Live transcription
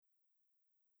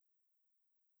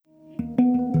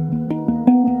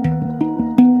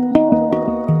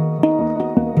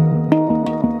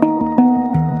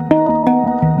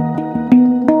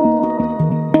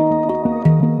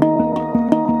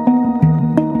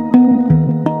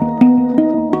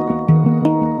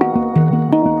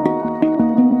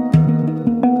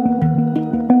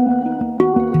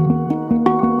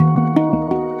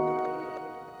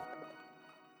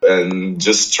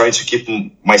just trying to keep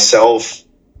myself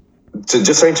to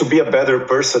just trying to be a better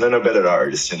person and a better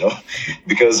artist,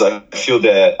 because I feel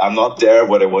that I'm not there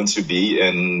what I want to be,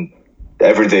 and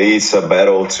every day it's a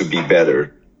battle to be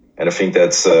better. And I think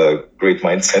that's a great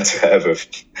mindset to have,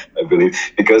 I believe,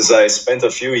 because I spent a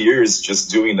few years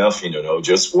just doing nothing,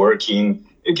 just working,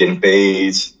 getting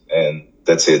paid, and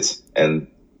that's it. And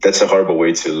that's a horrible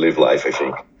way to live life, I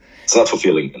think. It's not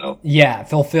fulfilling, Yeah,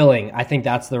 fulfilling. I think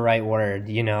that's the right word,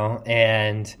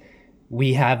 and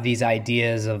we have these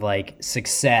ideas of like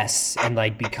success and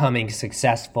like becoming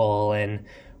successful, and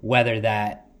whether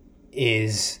that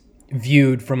is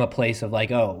viewed from a place of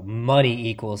like, oh, money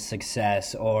equals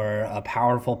success, or a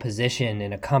powerful position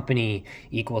in a company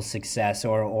equals success,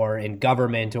 or in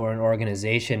government or an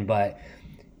organization. But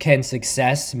can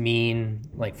success mean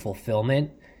like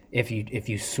fulfillment? If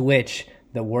you switch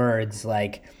the words,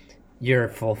 like you're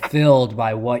fulfilled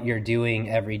by what you're doing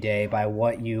every day, by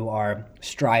what you are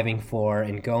striving for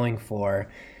and going for,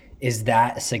 is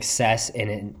that success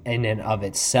in and of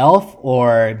itself?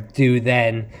 Or do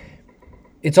then,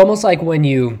 it's almost like when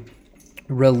you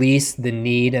release the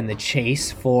need and the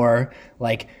chase for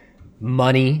like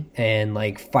money and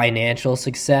like financial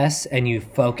success, and you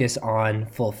focus on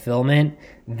fulfillment,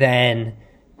 then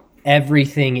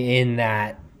everything in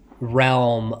that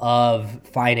realm of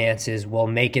finances will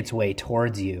make its way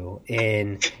towards you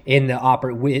in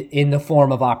the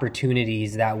form of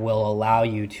opportunities that will allow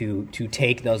you to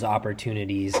take those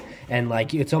opportunities. And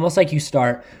like, it's almost like you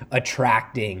start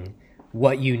attracting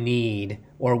what you need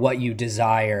or what you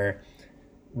desire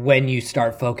when you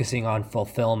start focusing on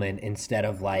fulfillment, instead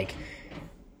of like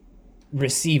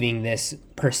receiving this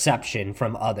perception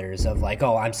from others of like,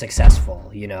 oh, I'm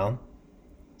successful,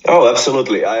 Oh,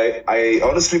 absolutely. I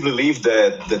honestly believe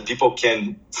that people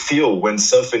can feel when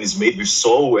something is made with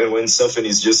soul and when something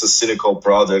is just a cynical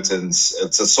product and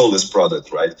it's a soulless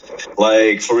product, right?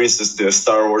 Like, for instance, the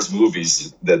Star Wars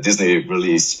movies that Disney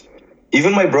released.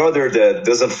 Even my brother that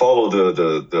doesn't follow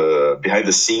the behind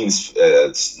the scenes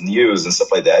news and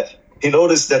stuff like that, he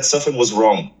noticed that something was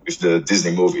wrong with the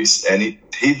Disney movies, and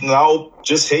he now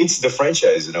just hates the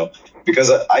franchise,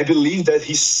 because I believe that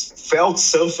he felt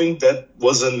something that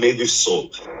wasn't made with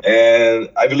soul. And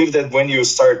I believe that when you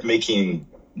start making,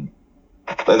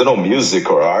 I don't know, music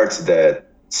or art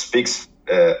that speaks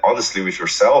honestly with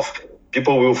yourself,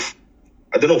 people will,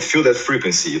 I don't know, feel that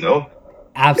frequency,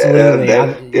 Absolutely.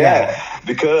 Yeah,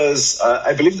 because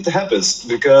I believe that happens,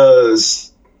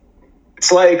 because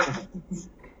it's like,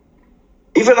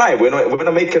 even when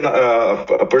I make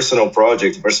a personal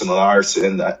project, personal art,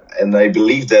 and I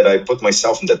believe that I put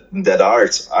myself in that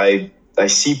art, I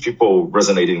see people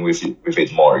resonating with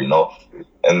it more,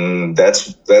 and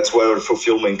that's where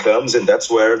fulfillment comes, and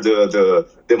that's where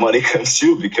the money comes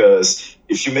too. Because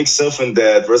if you make something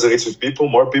that resonates with people,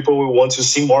 more people will want to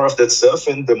see more of that stuff,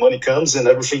 and the money comes, and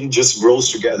everything just grows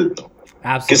together.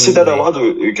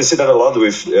 Absolutely. You can see that a lot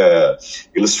with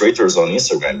illustrators on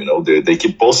Instagram. They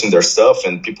keep posting their stuff,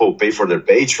 and people pay for their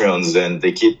Patreons, and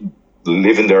they keep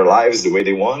living their lives the way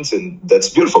they want, and that's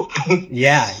beautiful.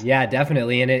 Yeah,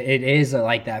 definitely. And it is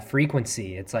like that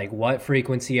frequency. It's like, what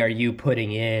frequency are you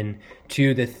putting in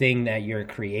to the thing that you're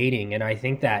creating? And I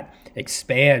think that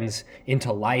expands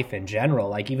into life in general.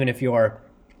 Like, even if you're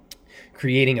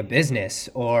creating a business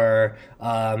or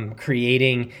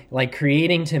creating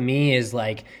to me is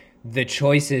like the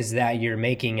choices that you're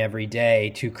making every day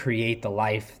to create the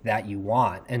life that you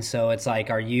want. And so it's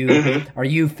like, are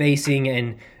you facing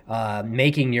and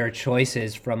making your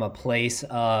choices from a place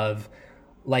of,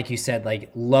 like you said, like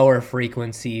lower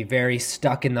frequency, very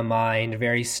stuck in the mind,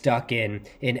 very stuck in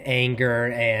anger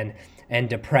and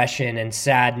depression and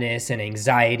sadness and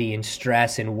anxiety and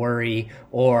stress and worry?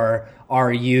 Or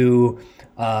are you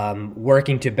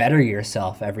working to better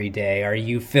yourself every day? Are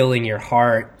you filling your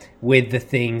heart with the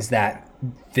things that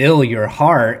fill your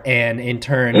heart, and in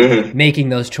turn making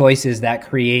those choices that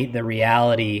create the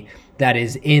reality that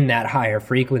is in that higher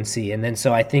frequency? And then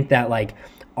so I think that like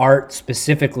art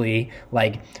specifically,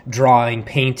 like drawing,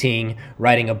 painting,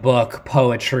 writing a book,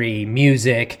 poetry,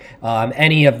 music,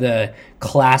 any of the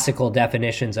classical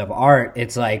definitions of art,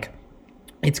 it's like,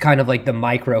 it's kind of like the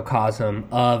microcosm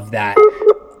of that.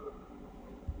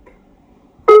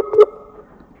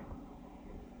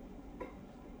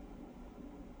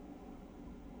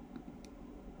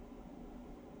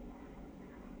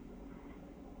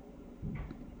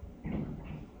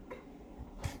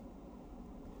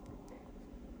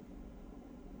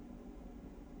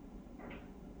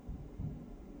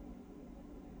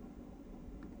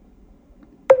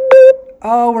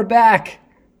 Oh, we're back.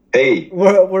 Hey,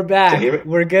 We're back. can you hear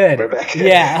me? We're good. We're back.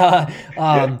 Yeah.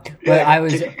 But I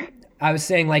was I was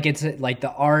saying like it's like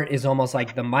the art is almost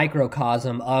like the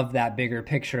microcosm of that bigger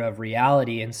picture of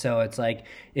reality, and so it's like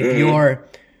if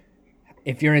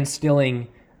you're instilling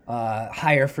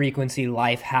higher frequency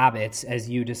life habits, as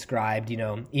you described, you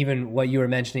know, even what you were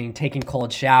mentioning, taking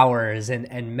cold showers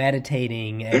and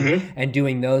meditating and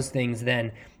doing those things,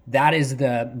 then that is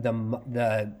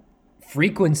the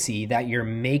frequency that you're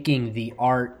making the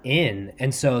art in.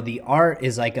 And so the art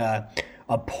is like a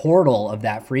portal of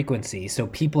that frequency. So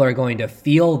people are going to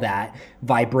feel that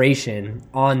vibration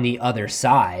on the other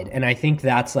side. And I think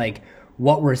that's like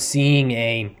what we're seeing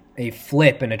a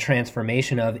flip and a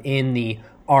transformation of in the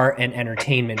art and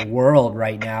entertainment world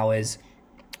right now, is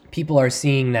people are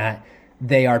seeing that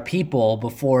they are people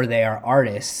before they are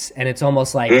artists. And it's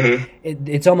almost like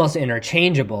it's almost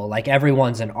interchangeable. Like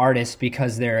everyone's an artist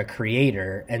because they're a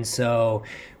creator. And so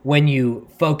when you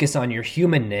focus on your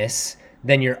humanness,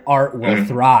 then your art will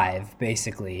thrive,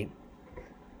 basically.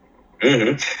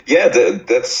 Yeah,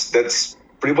 that's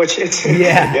pretty much it.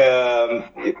 Yeah.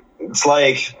 It's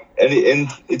like, and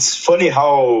it's funny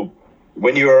how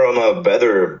when you are on a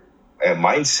better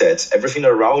mindset, everything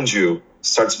around you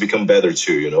starts to become better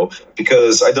too, you know,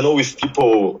 because I don't know if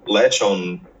people latch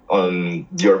on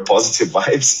your positive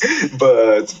vibes,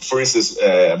 but for instance,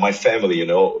 my family, you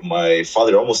know, my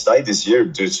father almost died this year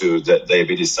due to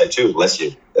diabetes type 2 last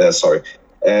year, sorry.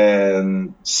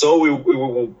 And so we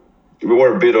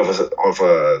were a bit of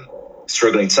a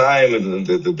struggling time in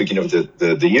the beginning of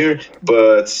the year,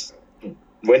 but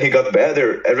when he got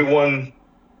better, everyone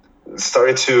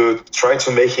started to try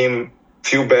to make him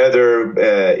feel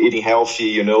better, eating healthy,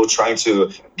 you know, trying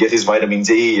to get his vitamin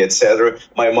D, etc.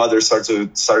 My mother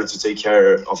started to take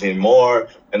care of him more,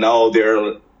 and now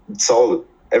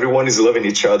everyone is loving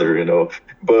each other, you know.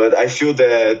 But I feel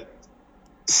that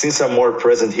since I'm more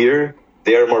present here,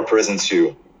 they are more present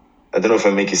too. I don't know if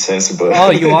I'm making sense, but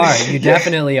oh, you are. You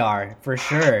definitely are, for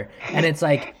sure. And it's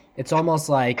like, it's almost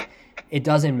like it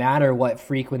doesn't matter what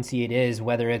frequency it is,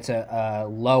 whether it's a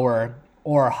lower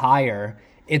or higher.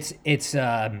 It's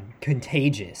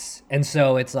contagious. And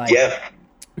so it's like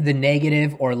the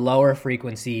negative or lower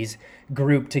frequencies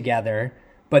group together,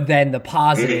 but then the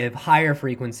positive higher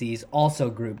frequencies also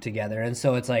group together. And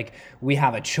so it's like we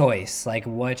have a choice, like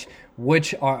which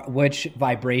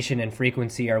vibration and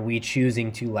frequency are we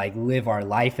choosing to like live our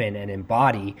life in and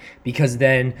embody? Because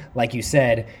then, like you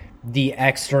said, the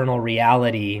external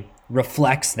reality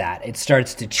reflects that. It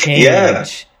starts to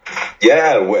change.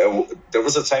 Yeah, well, there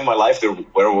was a time in my life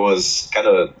where it was kind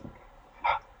of,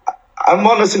 I'm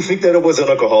honestly think that I was an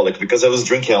alcoholic because I was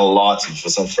drinking a lot for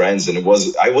some friends, and I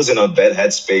was in a bad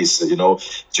headspace, you know,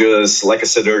 just like I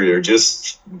said earlier,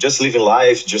 just living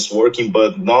life, just working,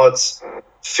 but not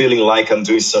feeling like I'm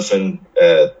doing something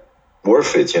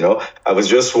worth it, you know. I was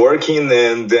just working,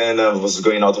 and then I was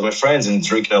going out with my friends and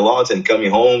drinking a lot and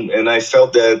coming home, and I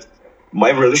felt that my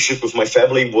relationship with my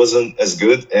family wasn't as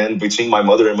good, and between my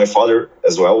mother and my father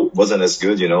as well wasn't as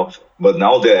good, you know. But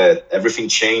now that everything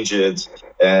changed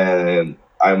and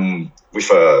I'm with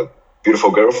a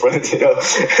beautiful girlfriend, you know,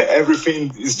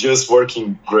 everything is just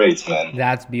working great, man.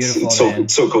 That's beautiful, man.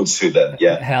 So cool to see that.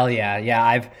 Yeah. Hell yeah.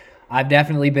 Yeah. I've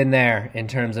definitely been there in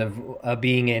terms of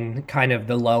being in kind of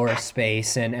the lower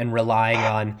space and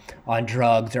relying on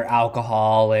drugs or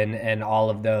alcohol and all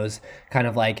of those kind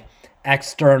of like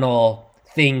external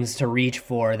things to reach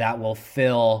for that will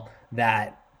fill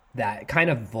that kind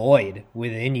of void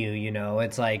within you, you know.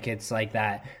 It's like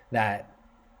that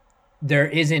there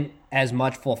isn't as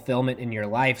much fulfillment in your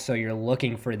life, so you're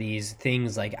looking for these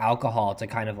things like alcohol to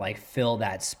kind of like fill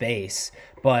that space.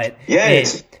 But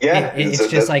it's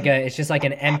just like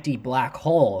an empty black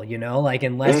hole, you know, like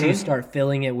unless you start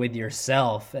filling it with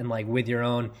yourself and like with your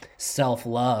own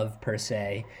self-love per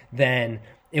se, then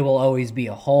it will always be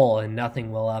a hole and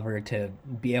nothing will ever to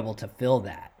be able to fill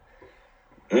that.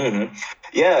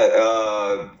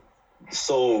 Yeah.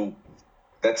 So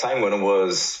that time when I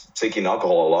was taking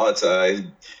alcohol a lot, I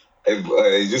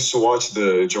used to watch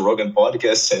the Joe Rogan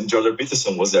podcast, and Jordan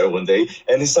Peterson was there one day,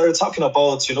 and he started talking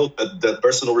about, you know, that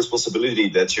personal responsibility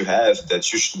that you have,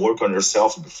 that you should work on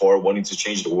yourself before wanting to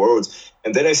change the world.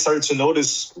 And then I started to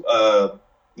notice,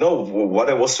 what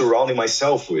I was surrounding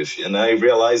myself with, and I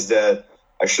realized that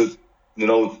I should, you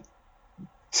know,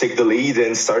 take the lead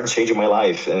and start changing my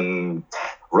life. And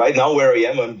right now where I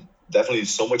am, I'm definitely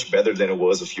so much better than I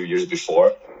was a few years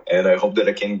before. And I hope that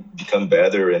I can become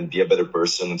better and be a better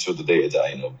person until the day I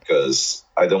die, you know, because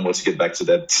I don't want to get back to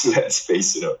that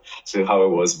space, you know, to how I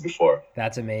was before.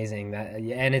 That's amazing.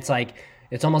 And it's like,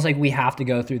 it's almost like we have to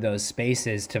go through those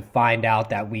spaces to find out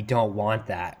that we don't want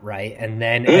that, right? And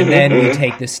then we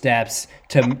take the steps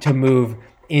to move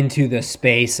into the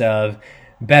space of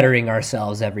bettering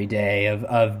ourselves every day,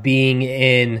 of being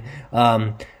in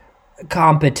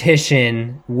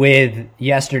competition with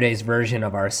yesterday's version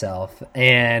of ourselves.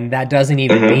 And that doesn't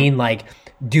even Mm-hmm. mean like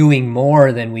doing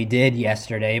more than we did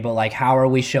yesterday, but like how are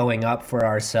we showing up for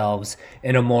ourselves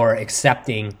in a more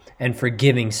accepting and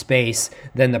forgiving space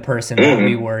than the person that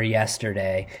we Mm-hmm. were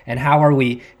yesterday? And how are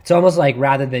we, it's almost like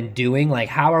rather than doing, like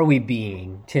how are we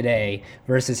being today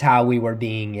versus how we were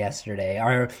being yesterday?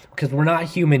 Because we're not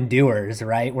human doers,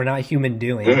 right? We're not human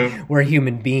doing, Mm-hmm. we're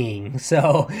human being.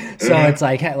 So it's Mm-hmm.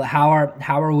 like how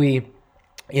are we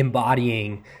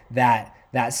embodying that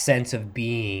sense of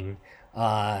being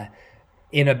uh,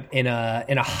 in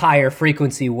a higher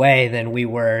frequency way than we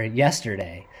were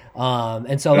yesterday.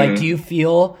 And so, like, do Mm-hmm. you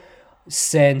feel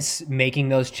since making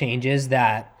those changes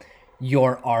that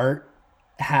your art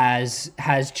has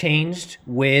changed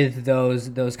with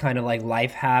those kind of like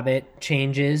life habit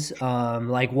changes?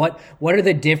 Like, what are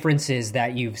the differences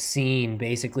that you've seen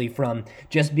basically from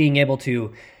just being able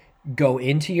to go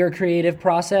into your creative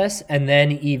process, and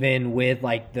then even with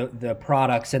like the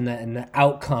products and the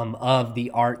outcome of the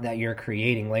art that you're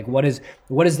creating? Like what is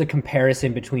the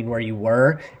comparison between where you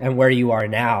were and where you are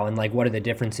now, and like what are the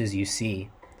differences you see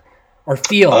or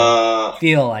Uh,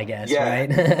 feel, I guess, yeah.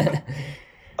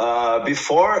 right?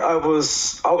 Before I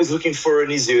was always looking for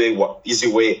an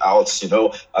easy way out,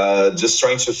 just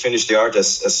trying to finish the art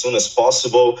as soon as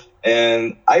possible.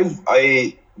 And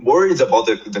I worried about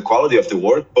the quality of the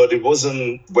work, but it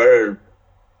wasn't where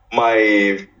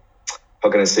my, how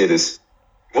can I say this?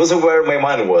 It wasn't where my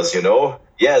mind was.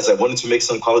 Yes, I wanted to make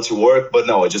some quality work, but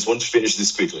no, I just want to finish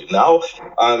this quickly. Now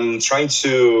I'm trying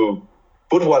to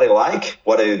put what I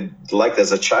liked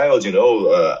as a child.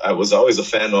 I was always a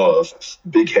fan of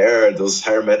big hair, those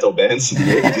hair metal bands in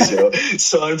the 80s.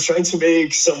 So I'm trying to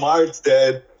make some art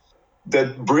that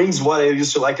brings what I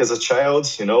used to like as a child,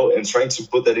 and trying to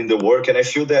put that in the work. And I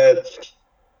feel that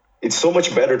it's so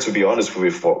much better to be honest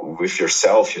with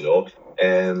yourself.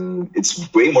 And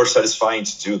it's way more satisfying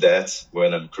to do that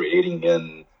when I'm creating.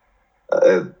 And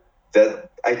uh, that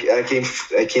I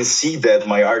can see that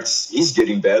my art is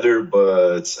getting better,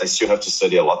 but I still have to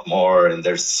study a lot more, and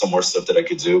there's some more stuff that I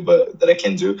could do, but that I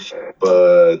can do,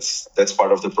 but that's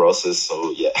part of the process.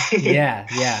 So yeah.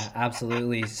 Yeah,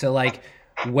 absolutely. So like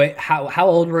how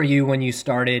old were you when you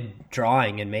started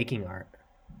drawing and making art?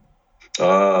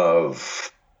 uh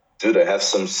Dude, I have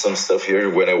some stuff here.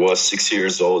 When I was 6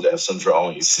 years old, I have some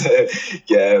drawings.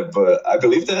 Yeah, but I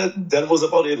believe that was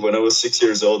about it. When I was 6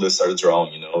 years old, I started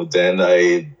drawing. Then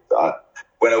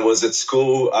when I was at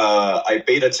school, I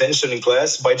paid attention in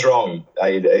class by drawing.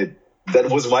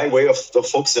 That was my way of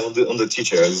focusing on the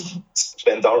teacher. I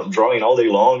spent out drawing all day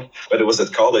long when I was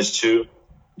at college too.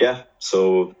 Yeah,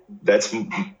 so that's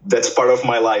part of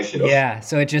my life. Yeah,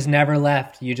 so it just never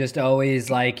left. You just always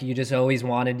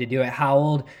wanted to do it. How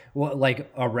old,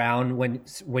 like around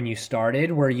when you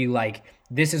started, were you like,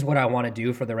 this is what I want to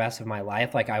do for the rest of my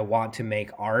life? Like I want to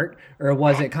make art, or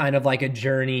was it kind of like a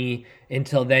journey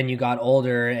until then you got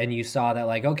older and you saw that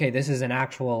like, okay, this is an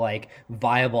actual like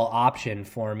viable option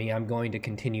for me. I'm going to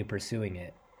continue pursuing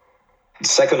it.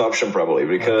 Second option probably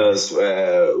Okay. because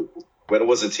when I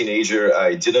was a teenager,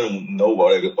 I didn't know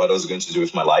what I was going to do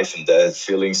with my life, and that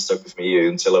feeling stuck with me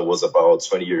until I was about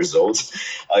 20 years old.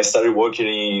 I started working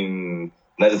in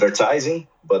advertising,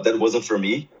 but that wasn't for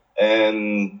me.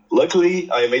 And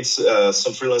luckily, I made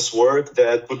some freelance work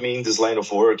that put me in this line of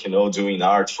work, doing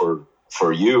art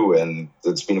for you, and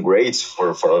it's been great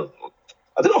for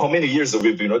I don't know how many years that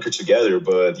we've been working together,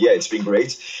 but yeah, it's been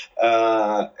great.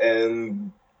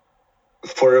 And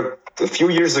for a few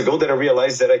years ago that I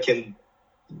realized that I can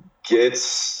get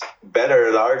better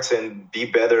at art and be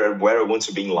better at where I want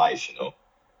to be in life.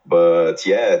 But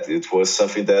yeah, it was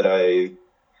something that I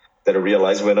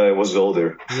realized when I was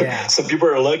older. Yeah. Some people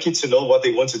are lucky to know what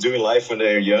they want to do in life when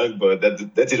they're young, but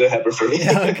that didn't happen for me.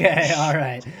 Yeah, okay, all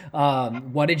right.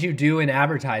 What did you do in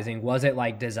advertising? Was it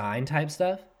like design type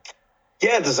stuff?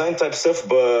 Yeah, design type stuff,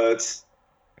 but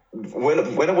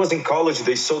when I was in college,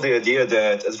 they saw the idea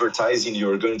that advertising,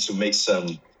 you're going to make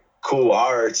some cool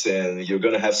art and you're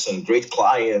going to have some great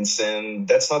clients, and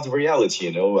that's not the reality.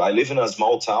 I live in a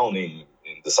small town in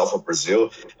the south of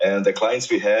Brazil, and the clients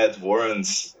we had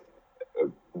weren't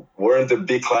the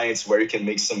big clients where you can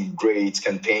make some great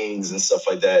campaigns and stuff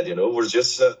like that. We're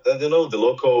just the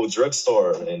local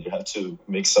drugstore, and you have to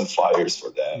make some flyers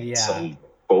for them, Yeah. some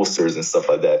posters and stuff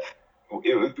like that.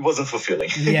 It wasn't fulfilling.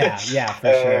 Yeah,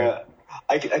 for sure. uh,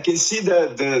 I can see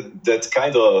that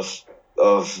kind of.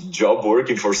 of job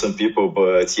working for some people,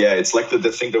 but yeah, it's like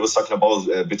the thing that was talking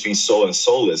about between soul and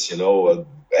soulless.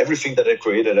 Everything that I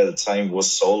created at the time was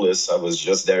soulless. I was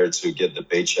just there to get the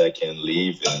paycheck and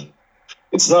leave, and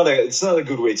it's not a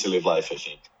good way to live life, I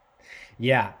think.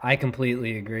 Yeah, I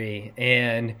completely agree.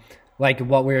 And like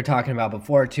what we were talking about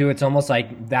before too, it's almost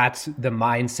like that's the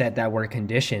mindset that we're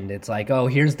conditioned. It's like, oh,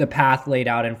 here's the path laid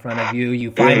out in front of you. You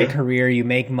find a career, you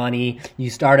make money, you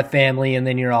start a family, and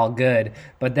then you're all good.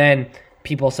 But then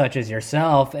people such as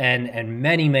yourself and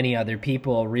many, many other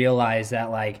people realize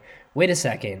that, like, wait a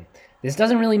second, this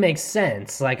doesn't really make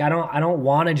sense. Like, I don't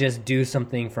want to just do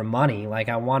something for money. Like,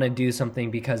 I want to do something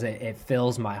because it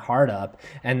fills my heart up.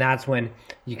 And that's when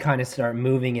you kind of start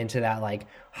moving into that like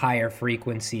higher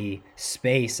frequency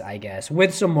space, I guess,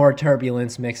 with some more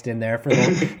turbulence mixed in there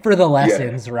for the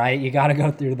lessons, yeah. Right? You got to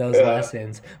go through those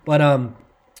lessons. But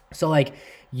so like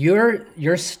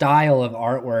your style of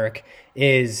artwork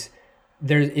is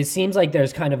it seems like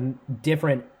there's kind of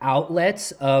different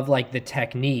outlets of like the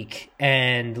technique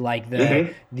and like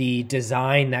the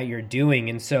design that you're doing.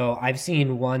 And so I've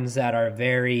seen ones that are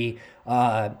very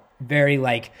very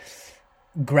like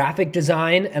graphic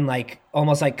design and like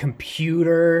almost like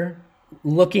computer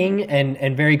looking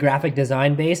and very graphic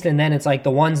design based. And then it's like the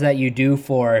ones that you do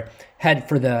for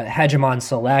the Hegemon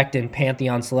Select and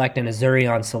Pantheon Select and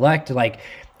Azurion Select, like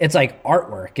it's like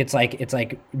artwork. It's like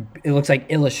it looks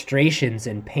like illustrations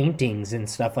and paintings and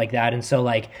stuff like that. And so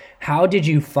like, how did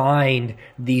you find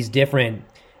these different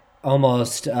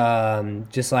almost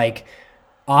just like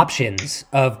options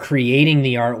of creating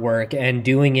the artwork and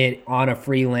doing it on a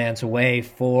freelance way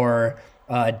for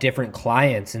different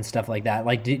clients and stuff like that?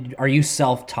 Like, are you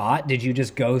self-taught? Did you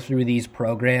just go through these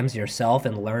programs yourself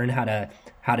and learn how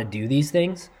to do these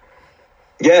things?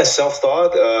 Yeah,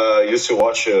 self-taught. Used to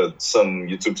watch some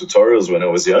YouTube tutorials when I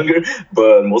was younger,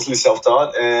 but mostly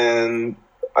self-taught. And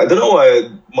I don't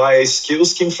know, my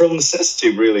skills came from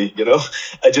necessity, really.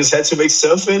 I just had to make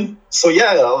something. So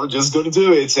yeah, I was just going to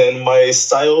do it. And my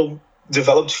style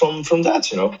developed from that,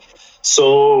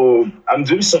 So I'm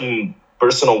doing some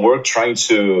personal work trying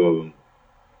to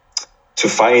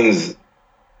find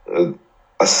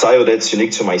a style that's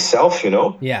unique to myself,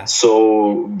 Yeah.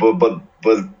 So, but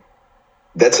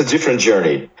that's a different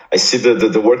journey. I see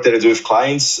the work that I do with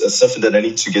clients as something that I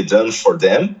need to get done for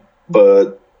them,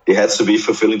 but it has to be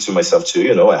fulfilling to myself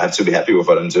too. I have to be happy with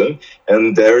what I'm doing.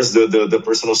 And there's the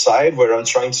personal side where I'm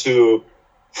trying to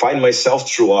find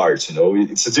myself through art.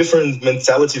 It's a different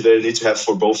mentality that I need to have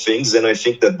for both things. And I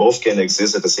think that both can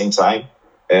exist at the same time.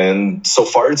 And so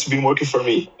far it's been working for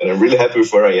me, and I'm really happy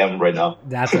with where I am right now.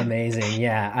 That's amazing.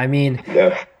 Yeah. I mean,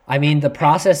 the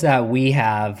process that we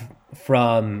have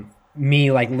from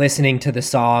me like listening to the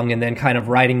song and then kind of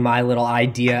writing my little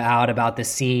idea out about the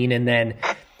scene and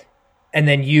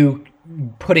then you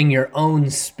putting your own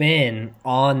spin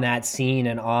on that scene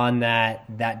and on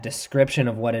that description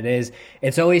of what it is.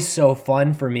 It's always so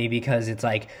fun for me because it's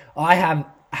like, I have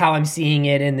how I'm seeing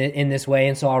it in this way,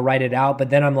 and so I'll write it out, but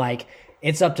then I'm like,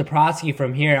 it's up to Prosky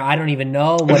from here. I don't even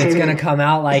know what it's going to come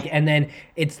out like. And then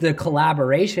it's the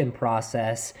collaboration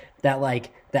process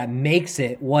that makes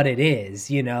it what it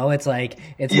is. It's like,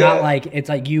 not like, it's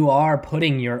like you are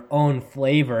putting your own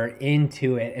flavor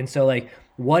into it. And so like,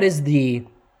 what is the,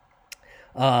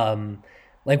 how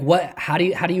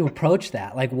do you approach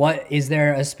that? Like, is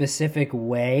there a specific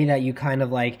way that you kind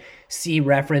of like see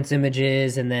reference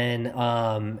images and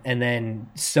then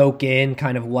soak in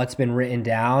kind of what's been written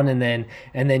down and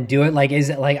then do it? Like, is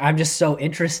it like, I'm just so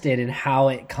interested in how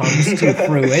it comes to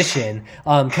fruition.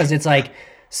 'Cause it's like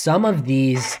some of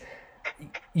these,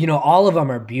 all of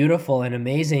them are beautiful and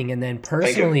amazing. And then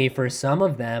personally for some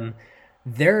of them,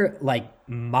 they're like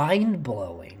mind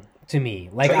blowing to me.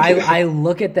 Like I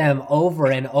look at them over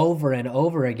and over and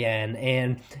over again,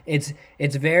 and it's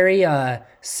very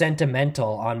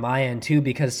sentimental on my end too,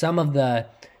 because some of the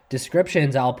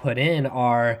descriptions I'll put in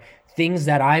are things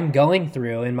that I'm going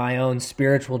through in my own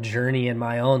spiritual journey in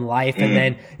my own life, and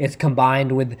then it's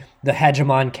combined with the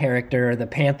Hegemon character, the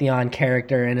Pantheon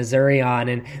character, and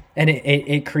Azurion, and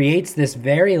it creates this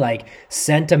very like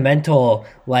sentimental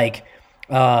like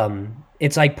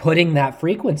it's like putting that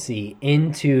frequency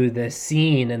into the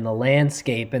scene and the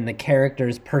landscape and the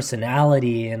character's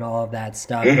personality and all of that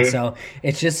stuff. And so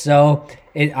it's just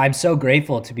I'm so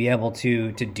grateful to be able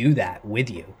to do that with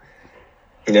you.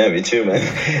 Yeah, me too, man.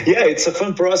 Yeah, it's a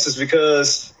fun process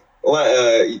because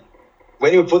when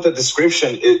you put the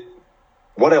description,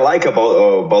 what I like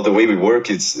about the way we work,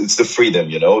 it's the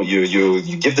freedom. You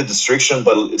give the description,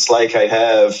 but it's like I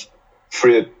have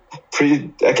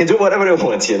pretty, I can do whatever I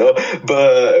want,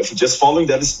 but just following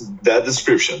that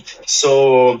description.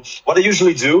 So what I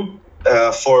usually do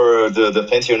for the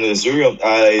Pantheon and Azurion,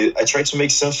 I try to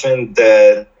make something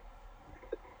that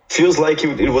feels like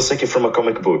it was taken from a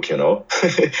comic book,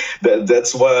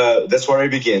 that's where I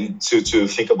begin to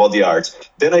think about the art.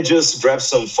 Then I just grab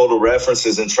some photo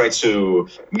references and try to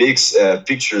mix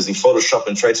pictures in Photoshop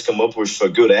and try to come up with a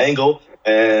good angle.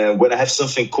 And when I have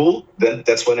something cool, then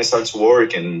that's when I start to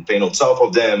work and paint on top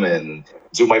of them and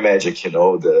do my magic,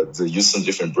 the use some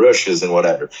different brushes and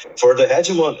whatever. For the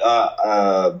Hegemon,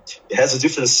 it has a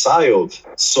different style,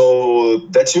 so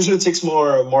that usually takes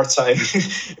more time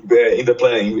in the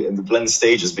planning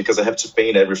stages, because I have to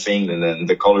paint everything, and then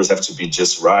the colors have to be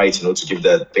just right, to give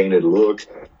that painted look.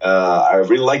 I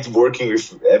really liked working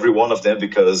with every one of them,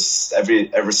 because every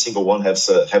single one have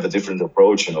a different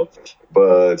approach,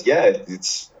 But yeah,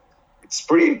 it's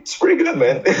pretty good,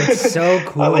 man. It's so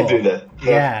cool. I like doing that.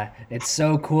 Yeah, it's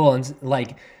so cool. And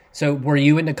like, so were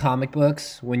you into comic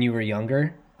books when you were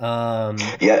younger?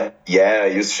 Yeah. I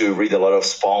used to read a lot of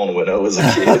Spawn when I was a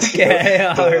kid. Okay,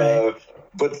 all right.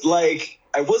 But like,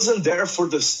 I wasn't there for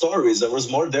the stories. I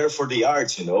was more there for the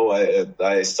art.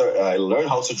 I learned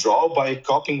how to draw by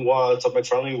copying what Todd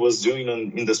McFarlane was doing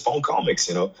in the Spawn comics.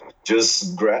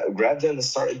 Just grabbed them and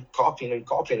started copying and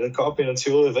copying and copying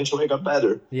until eventually I got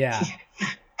better. Yeah.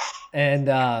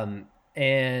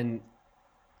 And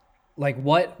like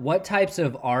what types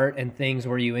of art and things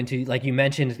were you into? Like you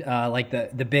mentioned like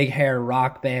the big hair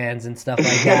rock bands and stuff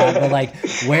like that. But like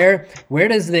where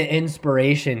does the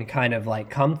inspiration kind of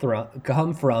like come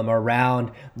from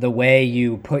around the way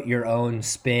you put your own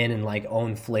spin and like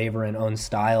own flavor and own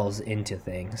styles into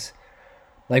things?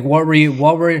 Like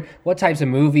what types of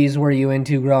movies were you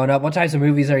into growing up? What types of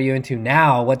movies are you into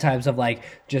now? What types of like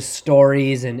just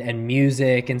stories and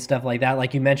music and stuff like that?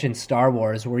 Like you mentioned Star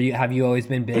Wars. Have you always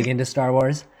been big into Star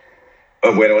Wars?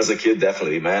 When I was a kid,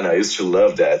 definitely, man. I used to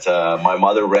love that. My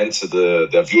mother rented the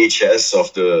VHS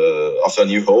of A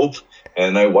New Hope,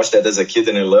 and I watched that as a kid,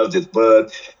 and I loved it.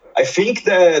 But I think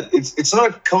that it's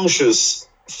not a conscious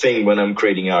thing when I'm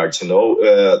creating art.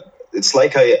 It's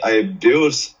like I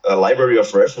built a library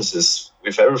of references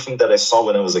with everything that I saw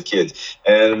when I was a kid.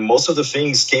 And most of my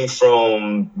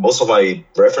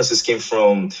references came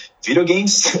from video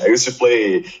games. I used to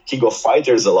play King of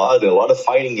Fighters a lot of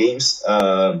fighting games.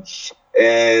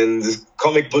 And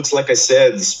comic books, like I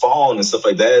said, Spawn and stuff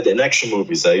like that, and action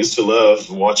movies. I used to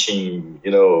love watching,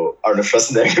 Arnold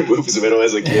Schwarzenegger movies when I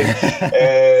was a kid.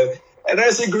 and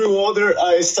as I grew older,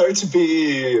 I started to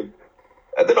be,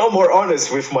 I don't know, more honest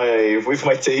with my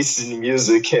tastes in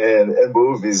music and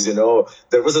movies.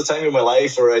 There was a time in my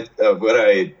life where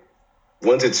I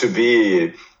wanted to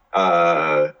be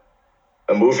a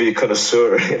movie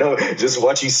connoisseur. Just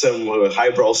watching some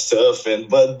highbrow stuff,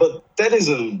 but that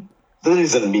isn't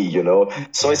me.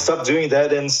 So I stopped doing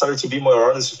that and started to be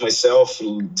more honest with myself.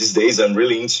 These days, I'm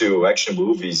really into action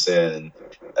movies, and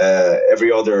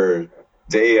every other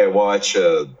day I watch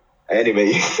anime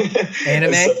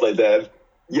and stuff like that.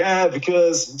 Yeah,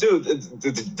 because, dude,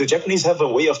 the Japanese have a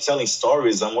way of telling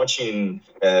stories. I'm watching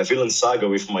Vinland Saga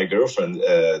with my girlfriend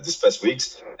this past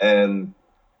weeks, and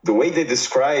the way they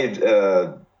describe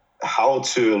how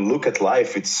to look at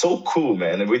life, it's so cool,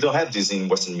 man. And we don't have this in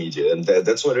Western media, and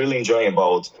that's what I really enjoy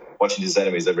about watching these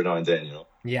animes every now and then,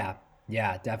 Yeah,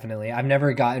 definitely. I've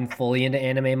never gotten fully into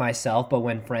anime myself, but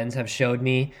when friends have showed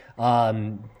me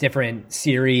different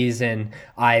series, and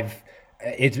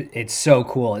it's so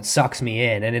cool. It sucks me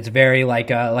in, and it's very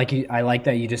I like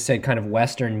that you just said kind of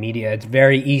Western media. It's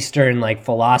very Eastern, like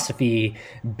philosophy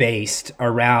based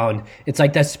around. It's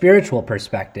like that spiritual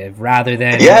perspective rather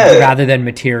than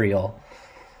material.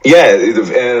 Yeah,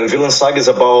 and Vinland Saga is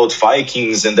about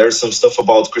Vikings, and there's some stuff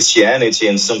about Christianity,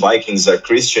 and some Vikings are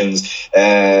Christians,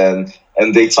 and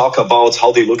they talk about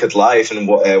how they look at life and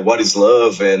what is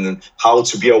love, and how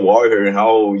to be a warrior, and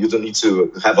how you don't need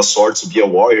to have a sword to be a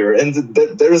warrior. And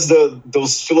there's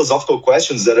those philosophical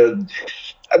questions that are,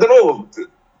 I don't know,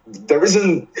 there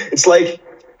isn't. It's like,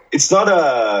 it's not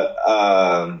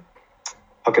how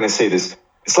can I say this?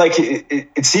 It's like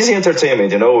it's easy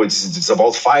entertainment, It's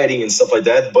about fighting and stuff like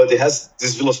that, but it has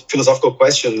these philosophical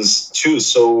questions too.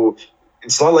 So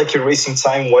it's not like you're wasting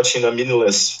time watching a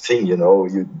meaningless thing,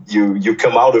 You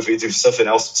come out of it with something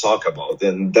else to talk about,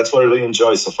 and that's what I really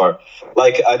enjoy so far.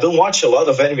 Like, I don't watch a lot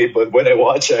of anime, but when I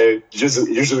watch, I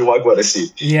usually like what I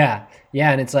see. Yeah,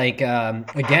 and it's like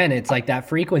again, it's like that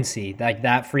frequency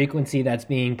that's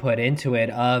being put into it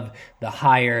of the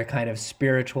higher kind of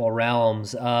spiritual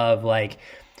realms of, like,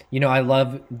 I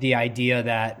love the idea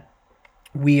that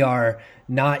we are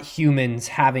not humans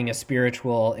having a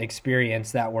spiritual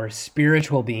experience, that we're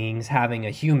spiritual beings having a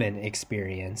human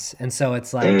experience. And so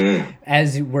it's like, Mm-hmm.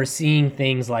 as we're seeing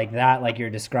things like that, like you're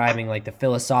describing, like the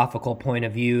philosophical point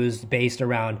of views based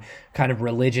around kind of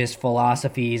religious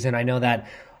philosophies. And I know that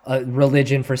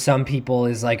religion for some people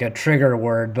is like a trigger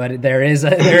word, but there is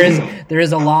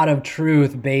a lot of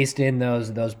truth based in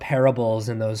those parables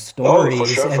and those Oh, for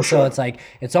stories. sure, And for so sure. it's like,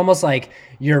 it's almost like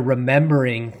you're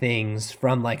remembering things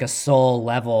from like a soul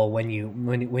level when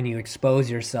you expose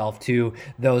yourself to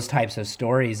those types of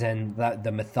stories, and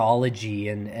the mythology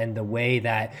and the way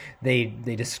that they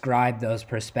describe those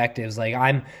perspectives. Like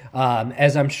I'm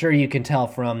as I'm sure you can tell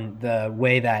from the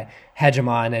way that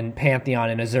Hegemon and Pantheon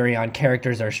and Azurion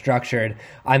characters are structured,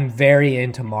 I'm very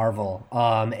into Marvel,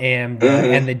 and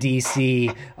the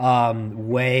DC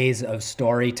ways of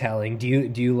storytelling. Do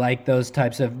you like those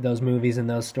types of those movies and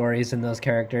those stories and those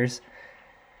characters?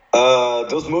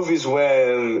 Those movies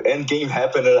when Endgame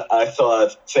happened, I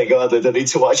thought, thank God I don't need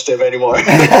to watch them anymore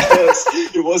because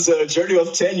it was a journey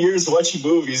of 10 years watching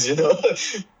movies,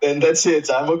 and that's it.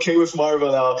 I'm okay with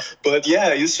Marvel now. But yeah,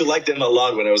 I used to like them a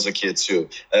lot when I was a kid too.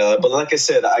 But like I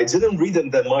said, I didn't read them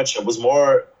that much. I was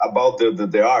more about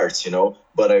the art,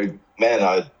 But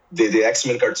the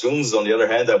X-Men cartoons, on the other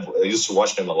hand, I used to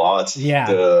watch them a lot. Yeah.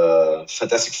 The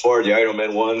Fantastic Four, the Iron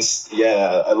Man ones.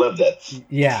 Yeah, I love that.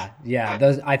 Yeah.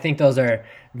 Those, I think those are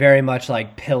very much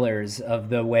like pillars of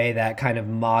the way that kind of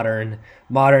modern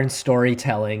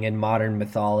storytelling and modern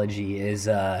mythology is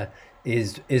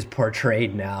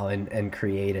portrayed now and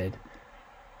created.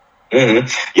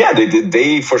 Yeah, they did.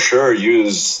 They for sure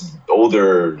use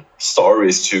older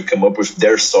stories to come up with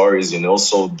their stories,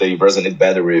 so they resonate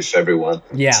better with everyone.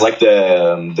 It's Yeah. like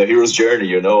the hero's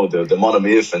journey, the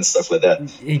monomyth and stuff like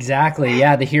that. Exactly.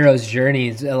 Yeah, the hero's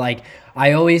journeys. Like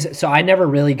I never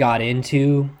really got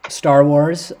into Star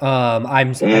Wars.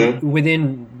 I'm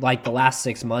within like the last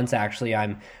 6 months. Actually,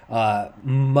 I'm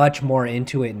much more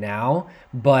into it now.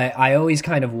 But I always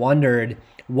kind of wondered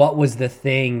what was the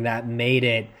thing that made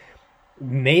it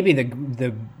maybe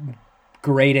the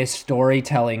greatest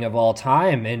storytelling of all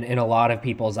time in a lot of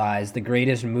people's eyes, the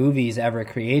greatest movies ever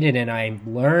created. And I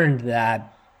learned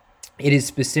that it is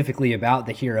specifically about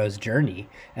the hero's journey,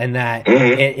 and that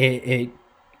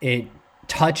it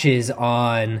touches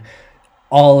on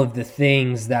all of the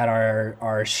things that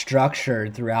are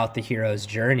structured throughout the hero's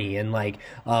journey. And like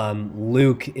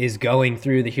Luke is going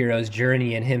through the hero's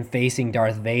journey, and him facing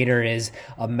Darth Vader is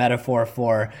a metaphor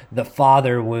for the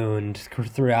father wound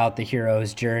throughout the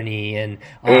hero's journey. And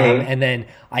then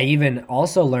I even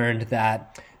also learned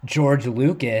that George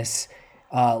Lucas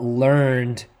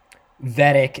learned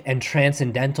Vedic and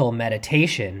transcendental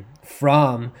meditation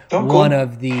from Oh, one cool.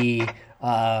 of the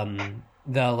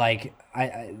like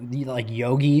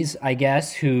yogis, I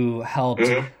guess, who helped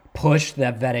push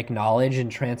the Vedic knowledge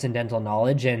and transcendental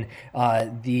knowledge. And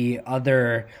the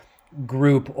other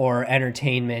group or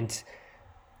entertainment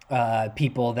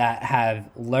people that have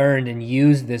learned and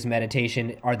used this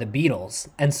meditation are the Beatles.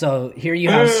 And so here you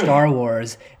have Star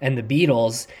Wars and the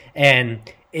Beatles, and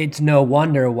it's no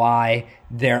wonder why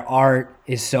their art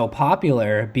is so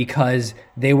popular, because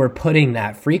they were putting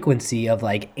that frequency of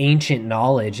like ancient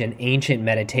knowledge and ancient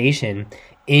meditation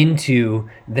into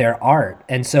their art.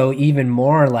 And so even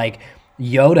more like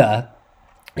Yoda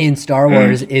in Star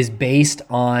Wars is based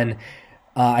on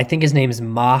I think his name is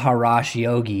Maharash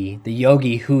Yogi, the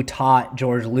yogi who taught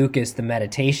George Lucas the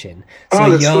meditation. So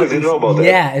Oh, that's cool. I didn't know about that.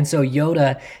 yeah, and so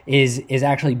Yoda is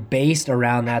actually based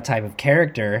around that type of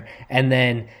character. And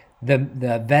then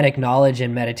the Vedic knowledge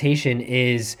and meditation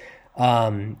is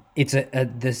it's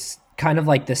this kind of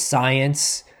like the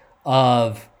science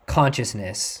of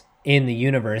consciousness in the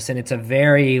universe, and it's a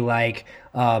very like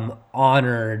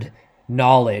honored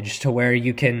knowledge, to where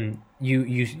you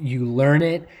learn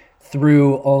it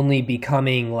through only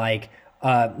becoming like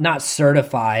not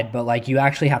certified, but like you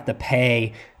actually have to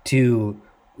pay to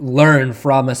learn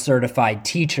from a certified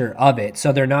teacher of it.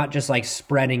 So they're not just like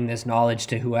spreading this knowledge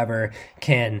to whoever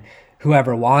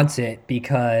wants it,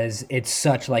 because it's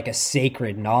such like a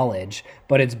sacred knowledge,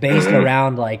 but it's based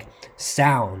around like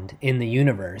sound in the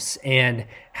universe, and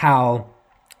how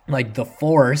like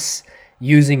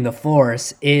using the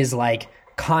force is like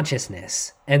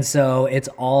consciousness. And so it's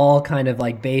all kind of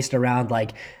like based around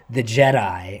like the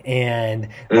Jedi, and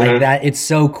like that. It's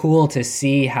so cool to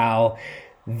see how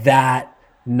that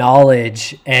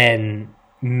knowledge and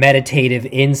meditative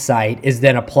insight is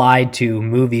then applied to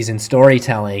movies and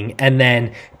storytelling, and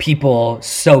then people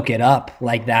soak it up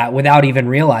like that without even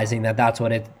realizing that that's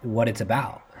what it's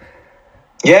about.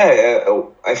 Yeah,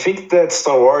 I think that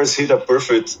Star Wars hit a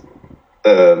perfect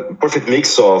perfect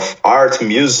mix of art,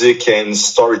 music, and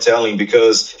storytelling,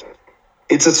 because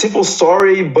it's a simple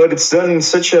story, but it's done in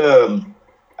such a,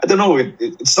 I don't know.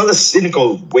 It's not a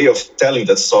cynical way of telling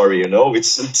that story.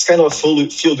 It's kind of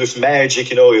filled with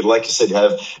magic. Like you said, you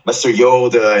have Master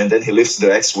Yoda, and then he lifts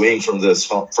the X-wing from the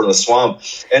swamp,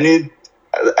 and I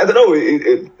don't know.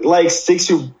 It like takes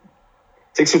you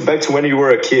back to when you were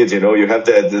a kid. You have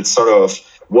that sort of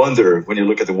wonder when you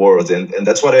look at the world, and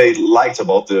that's what I liked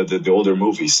about the older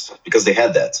movies, because they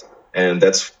had that. And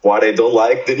that's what I don't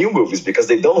like the new movies, because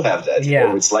they don't have that.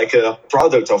 Yeah. It's like a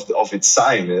product of its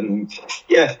time, and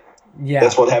yeah, Yeah.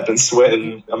 that's what happens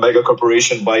when a mega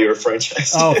corporation buy your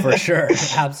franchise. Oh, for sure.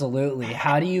 Absolutely.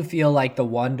 How do you feel like the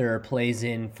wonder plays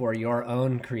in for your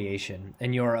own creation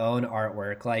and your own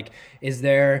artwork? Like, is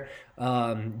there,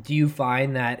 do you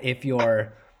find that if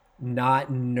you're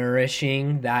not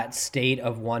nourishing that state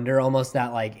of wonder, almost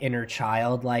that like inner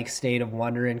child like state of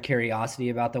wonder and curiosity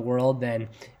about the world, then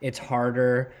it's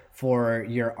harder for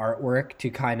your artwork to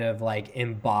kind of like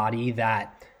embody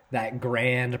that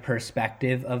grand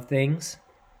perspective of things?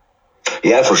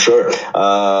 Yeah, for sure.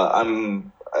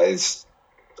 I'm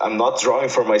not drawing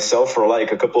for myself for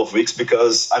like a couple of weeks,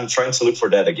 because I'm trying to look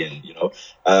for that again.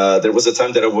 There was a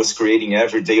time that I was creating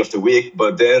every day of the week,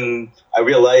 but then I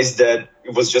realized that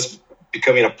it was just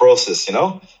becoming a process.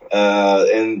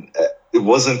 And it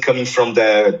wasn't coming from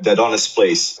that honest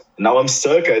place. Now I'm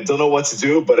stuck. I don't know what to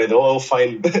do, but I know I'll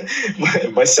find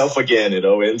myself again. And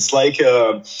it's like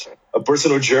a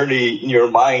personal journey in your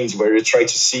mind, where you try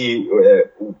to see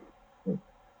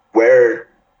where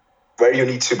you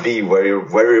need to be, where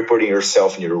you're putting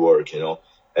yourself in your work.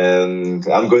 And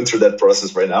I'm going through that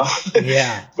process right now.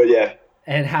 Yeah. But yeah.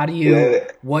 And how do you,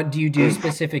 what do you do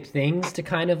specific things to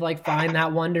kind of like find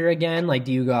that wonder again? Like,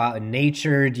 do you go out in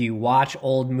nature? Do you watch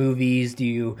old movies? Do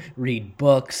you read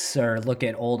books or look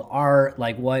at old art?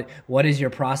 Like what is your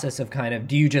process of kind of,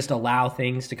 do you just allow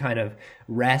things to kind of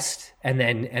rest, and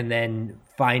then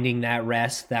finding that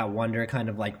rest, that wonder kind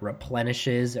of like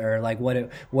replenishes, or like what do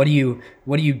you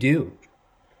do?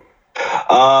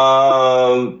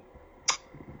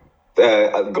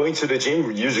 Going to the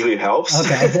gym usually helps.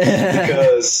 Okay.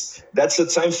 Because that's a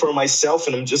time for myself,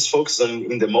 and I'm just focused on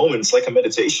in the moment. It's like a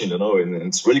meditation, and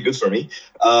it's really good for me.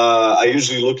 I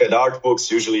usually look at art books,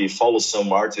 usually follow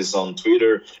some artists on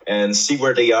Twitter and see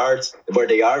where they are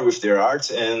with their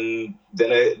art, and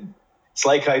then it's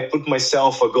like I put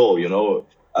myself a goal.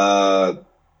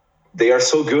 They are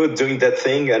so good doing that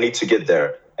thing, I need to get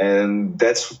there, and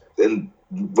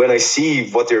when I see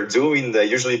what they're doing, I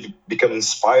usually become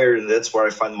inspired, and that's where I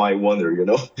find my wonder.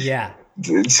 Yeah.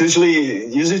 It's usually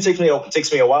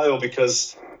takes me a while,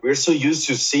 because we're so used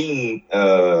to seeing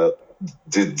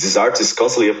these artists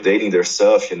constantly updating their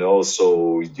stuff.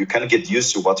 So you kind of get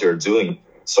used to what they're doing.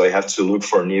 So I have to look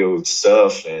for new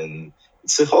stuff, and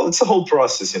it's a whole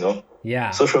process.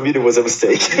 Yeah. Social media was a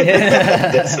mistake.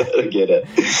 That's what I get it.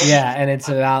 Yeah, and it's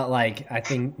about like, I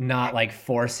think, not like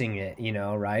forcing it,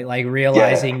 right? Like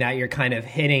realizing that you're kind of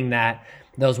hitting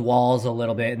those walls a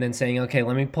little bit, and then saying, okay,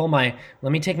 let me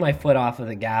take my foot off of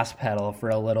the gas pedal for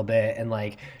a little bit, and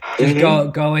like just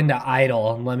go into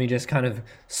idle, and let me just kind of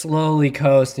slowly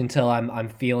coast until I'm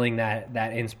feeling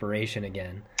that inspiration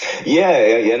again. Yeah,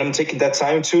 and I'm taking that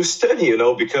time to study,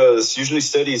 because usually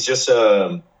study is just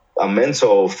a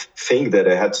mental thing that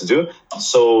I had to do.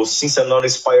 So since I'm not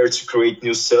inspired to create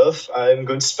new stuff, I'm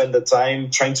going to spend the time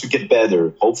trying to get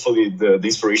better. Hopefully the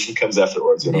inspiration comes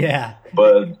afterwards. Yeah.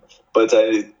 But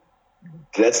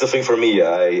that's the thing for me.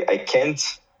 I can't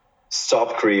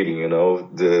stop creating.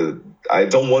 I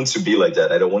don't want to be like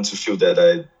that. I don't want to feel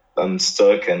that I'm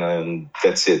stuck and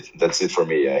that's it. That's it for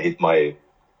me. I hit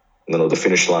the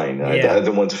finish line. Yeah. I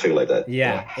don't want to feel like that.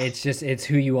 Yeah. It's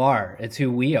who you are. It's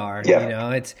who we are.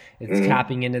 Yeah. It's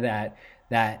tapping into that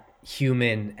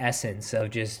human essence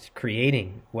of just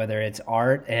creating, whether it's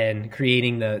art and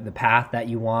creating the path that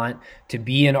you want to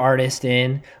be an artist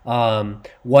in.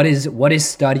 What is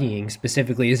studying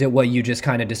specifically? Is it what you just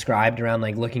kind of described around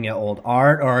like looking at old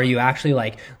art, or are you actually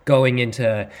like going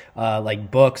into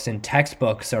like books and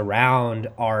textbooks around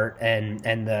art and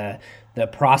the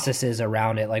processes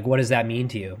around it? Like, what does that mean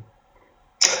to you?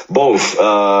 Both.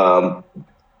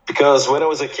 Because when I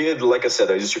was a kid, like I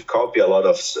said, I used to copy a lot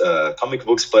of comic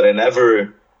books, but I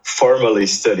never formally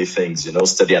study things,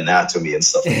 study anatomy and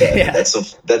stuff like that. Yeah.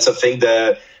 That's a thing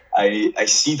that I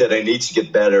see that I need to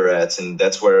get better at, and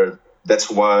that's what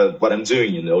I'm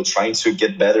doing, trying to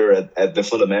get better at the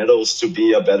fundamentals to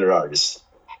be a better artist.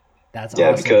 That's yeah,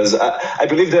 awesome. Because I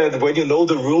believe that when you know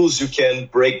the rules, you can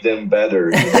break them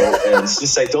better. And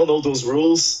since I don't know those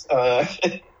rules,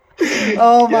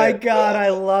 Oh my Yeah. God, I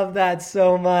love that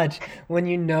so much. When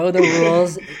you know the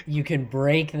rules, you can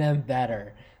break them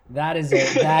better. That is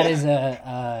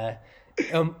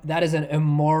an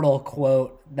immortal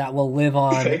quote that will live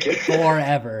on Thank you.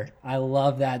 forever. I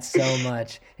love that so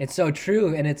much. It's so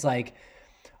true, and it's like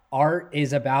art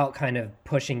is about kind of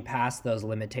pushing past those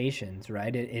limitations,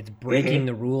 right? It's breaking Hmm.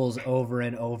 the rules over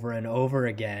and over and over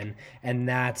again, and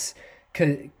that's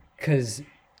because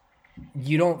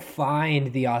you don't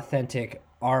find the authentic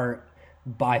art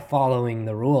by following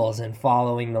the rules and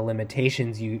following the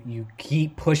limitations. You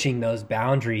keep pushing those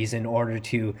boundaries in order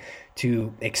to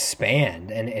expand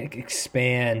and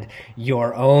expand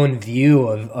your own view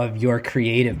of your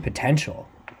creative potential.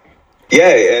 Yeah,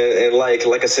 and like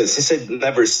I said, since I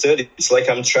never studied, it's like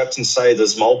I'm trapped inside a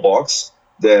small box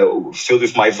that filled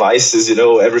with my vices,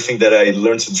 everything that I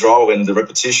learned to draw and the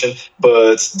repetition.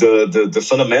 But the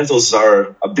fundamentals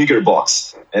are a bigger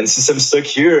box. And since I'm stuck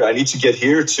here, I need to get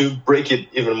here to break it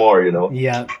even more.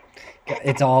 Yeah,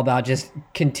 it's all about just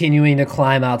continuing to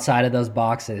climb outside of those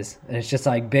boxes, and it's just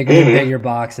like bigger and Hmm. bigger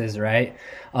boxes, right?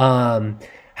 um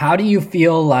how do you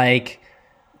feel like,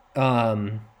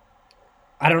 um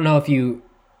I don't know if you,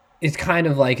 it's kind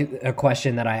of like a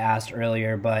question that I asked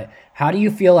earlier, but how do you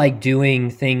feel like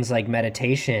doing things like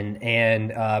meditation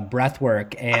and breath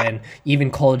work and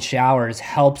even cold showers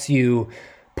helps you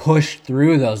push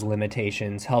through those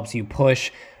limitations, helps you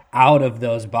push out of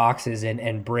those boxes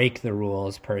and break the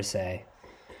rules per se?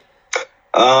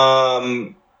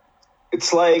 Um,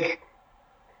 it's like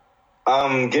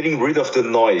I'm getting rid of the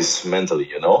noise mentally.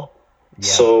 Yeah.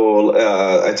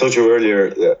 So I told you earlier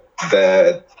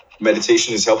that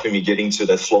meditation is helping me get into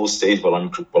that flow state while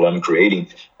I'm creating,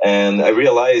 and I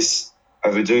realize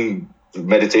I've been doing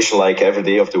meditation like every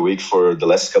day of the week for the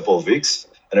last couple of weeks,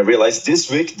 and I realized this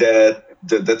week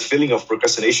that feeling of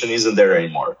procrastination isn't there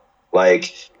anymore.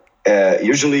 Like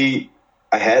usually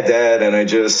I had that, and I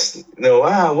just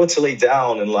I want to lay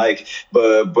down and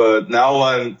but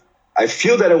now I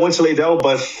feel that I want to lay down,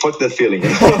 but fuck that feeling.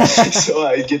 So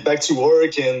I get back to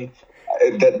work, and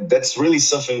that's really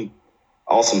something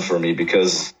awesome for me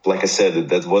because, like I said,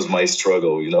 that was my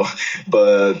struggle.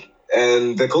 But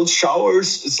and the cold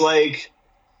showers,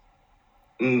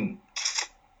 mm,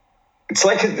 it's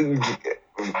like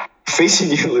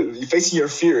facing your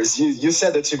fears. You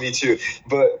said that to me too,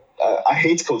 but I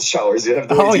hate cold showers. You have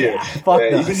no Oh idea. yeah, fuck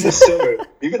Even those.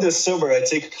 the summer, I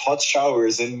take hot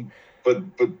showers, and but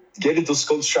getting those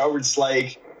cold showers, it's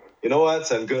like, you know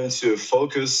what? I'm going to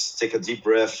focus, take a deep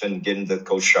breath, and get in that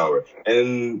cold shower,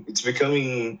 and it's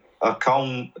becoming a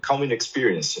calming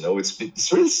experience.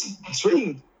 It's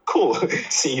really cool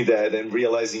seeing that and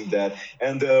realizing that.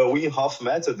 And the Wim Hof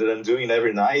method that I'm doing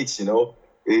every night,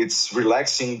 it's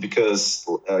relaxing because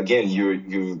again,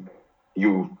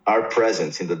 you are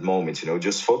present in that moment.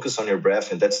 Just focus on your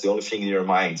breath, and that's the only thing in your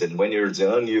mind. And when you're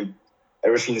done,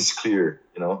 everything is clear.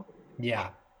 Yeah,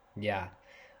 yeah.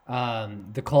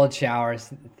 The cold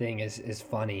showers thing is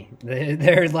funny.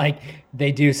 They're like,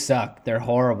 they do suck. They're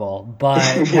horrible, but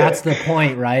Yeah, that's the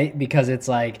point, right? Because it's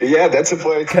like, yeah, that's the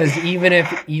point. because even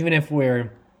if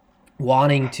we're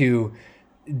wanting to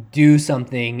do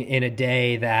something in a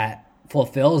day that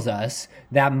fulfills us,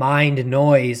 that mind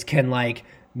noise can like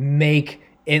make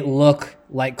it look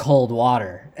like cold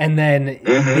water. And then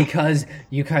Hmm. because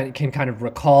you can kind of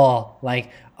recall like,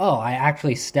 oh, I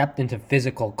actually stepped into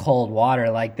physical cold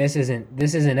water. Like this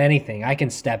isn't anything. I can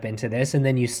step into this, and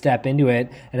then you step into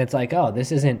it and it's like, oh,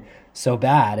 this isn't so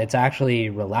bad. It's actually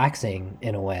relaxing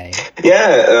in a way.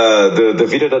 Yeah, the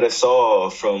video that I saw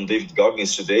from David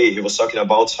Goggins today, he was talking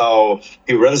about how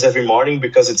he runs every morning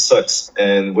because it sucks,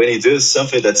 and when he does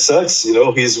something that sucks,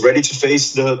 he's ready to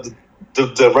face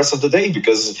the rest of the day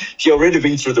because he already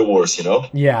been through the worst.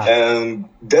 Yeah. And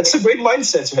that's a great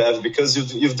mindset to have because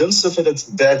you've done something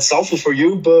that's awful for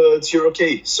you, but you're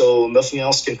okay, so nothing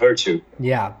else can hurt you.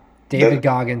 Yeah. David That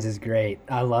Goggins is great.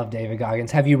 I love David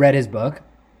Goggins. Have you read his book?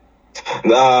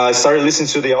 I started listening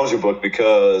to the audiobook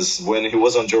because when he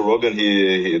was on Joe Rogan,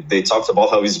 they talked about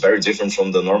how he's very different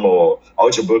from the normal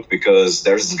audiobook because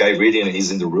there's this guy reading and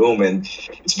he's in the room, and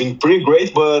it's been pretty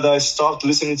great. But I stopped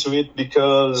listening to it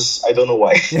because I don't know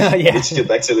why. I need to Yeah. get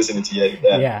back to listening to it.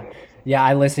 Yeah. Yeah. Yeah,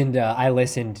 I listened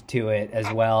to it as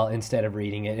well instead of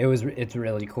reading it. It's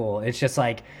really cool. It's just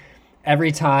like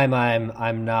every time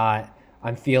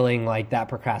I'm feeling like that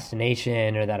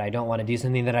procrastination or that I don't want to do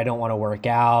something, that I don't want to work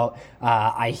out,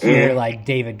 I hear Mhm. like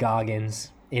David Goggins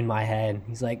in my head.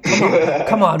 He's like,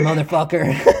 come on,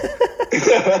 motherfucker.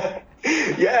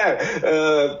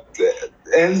 Yeah,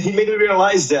 and he made me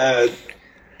realize that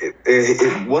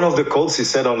one of the quotes he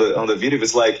said on the video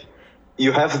was like,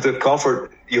 you have the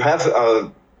comfort, you have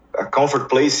a comfort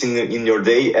place in your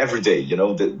day every day. You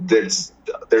know,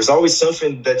 there's always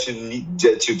something that you need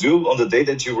that you do on the day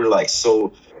that you relax.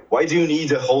 So why do you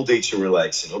need a whole day to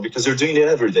relax? You know, because you're doing it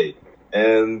every day.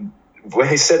 And when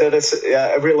he said that,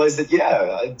 I realized that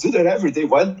I do that every day.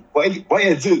 Why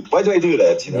do I do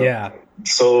that? You know. Yeah.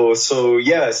 So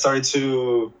yeah,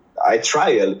 I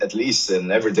try at least,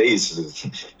 and every day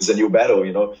is a new battle.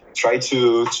 You know, try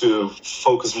to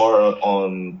focus more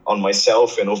on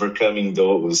myself and overcoming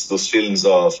those feelings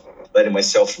of letting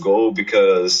myself go,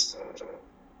 because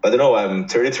I don't know, I'm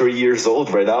 33 years old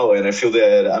right now, and I feel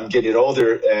that I'm getting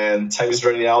older, and time is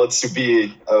running out to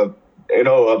be a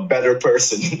better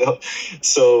person. You know,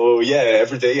 so yeah,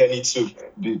 every day I need to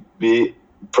be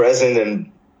present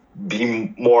and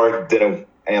be more than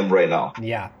I am right now.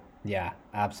 Yeah,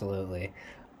 absolutely.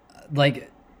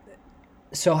 Like,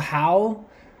 so how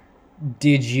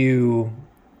did you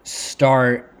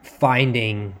start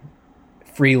finding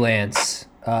freelance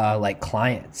like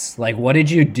clients? Like, what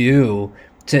did you do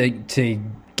to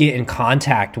get in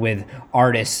contact with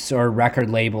artists or record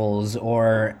labels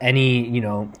or any,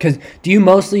 because do you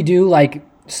mostly do like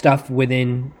stuff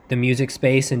within the music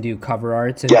space and do cover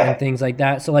arts and things like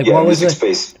that? So like, what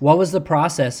was the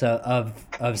process of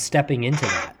stepping into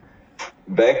that?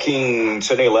 Back in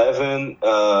 2011,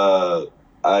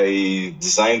 I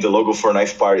designed the logo for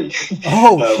Knife Party.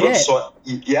 Oh, shit.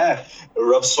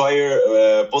 Rob Swire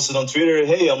posted on Twitter,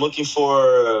 "Hey, I'm looking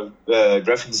for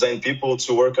graphic design people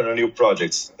to work on a new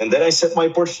project." And then I set my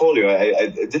portfolio.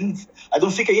 I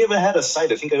don't think I even had a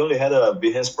site. I think I only had a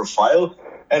Behance profile,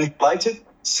 and he liked it.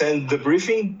 Sent the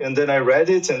briefing, and then I read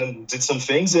it and did some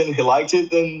things, and he liked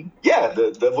it, and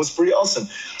that was pretty awesome.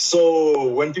 So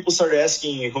when people started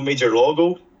asking who made your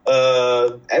logo,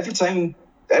 every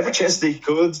chance they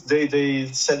could,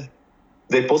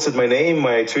 they posted my name,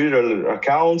 my Twitter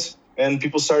account, and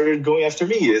people started going after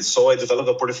me. So I developed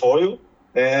a portfolio,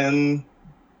 and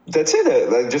that's it.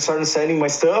 I just started sending my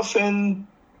stuff, and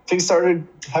things started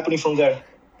happening from there.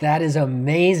 That is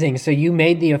amazing. So you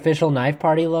made the official Knife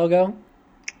Party logo?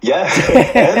 Yeah,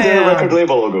 and the record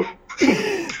label logo.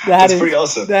 That's pretty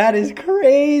awesome. That is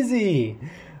crazy.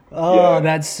 Oh,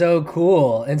 That's so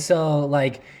cool. And so,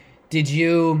 like, did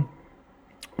you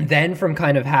then, from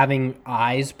kind of having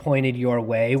eyes pointed your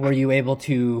way, were you able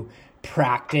to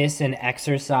practice and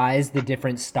exercise the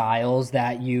different styles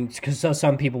that because so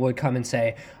some people would come and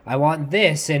say, I want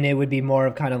this, and it would be more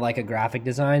of kind of like a graphic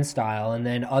design style, and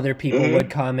then other people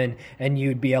would come and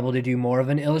you'd be able to do more of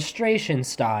an illustration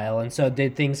style, and so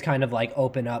did things kind of like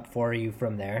open up for you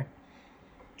from there?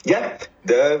 Yeah,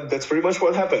 that's pretty much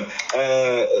what happened.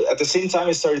 At the same time,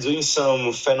 I started doing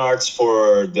some fan arts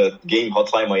for the game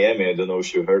Hotline Miami. I don't know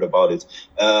if you heard about it.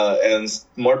 And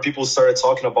more people started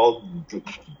talking about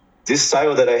this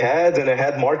style that I had, and I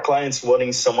had more clients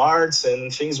wanting some arts,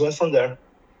 and things went from there.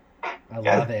 I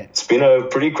love it. It's been a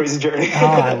pretty crazy journey. Oh,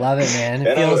 I love it, man.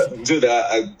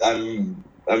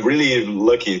 I'm really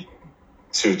lucky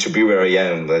to be where I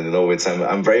am. I know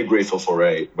I'm very grateful for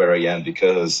where I am,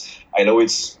 because I know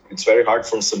it's very hard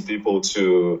for some people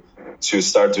to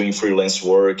start doing freelance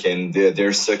work, and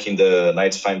they're stuck in the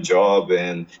 9-to-5 job,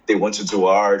 and they want to do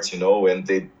art, and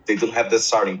they don't have the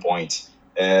starting point.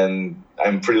 And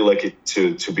I'm pretty lucky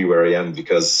to be where I am,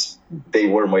 because they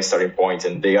were my starting point,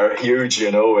 and they are huge,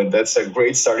 and that's a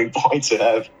great starting point to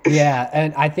have. Yeah,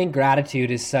 and I think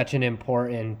gratitude is such an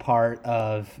important part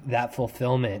of that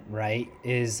fulfillment, right?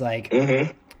 Is like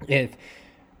if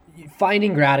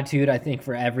finding gratitude, I think,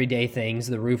 for everyday things,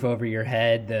 the roof over your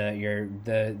head,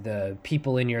 the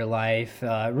people in your life,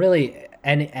 really,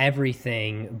 and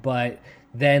everything, but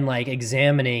then like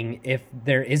examining if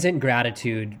there isn't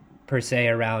gratitude per se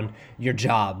around your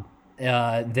job,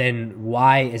 then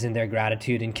why isn't there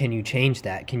gratitude, and can you change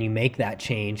that? Can you make that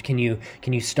change? Can you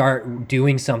start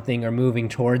doing something or moving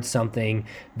towards something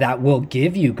that will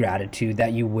give you gratitude,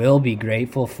 that you will be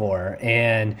grateful for?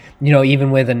 And even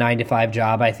with a 9-to-5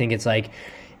 job, I think it's like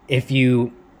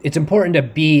it's important to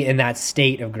be in that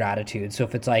state of gratitude. So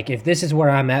if it's like, if this is where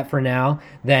I'm at for now,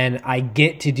 then I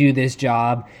get to do this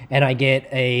job and I get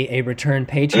a return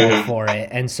paycheck for it.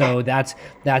 And so that's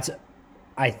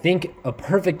I think a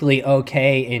perfectly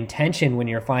okay intention when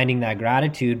you're finding that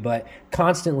gratitude, but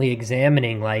constantly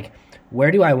examining, like,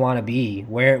 where do I want to be?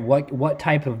 What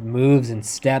type of moves and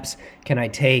steps can I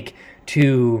take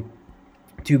to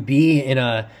be in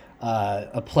a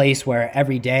place where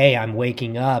every day I'm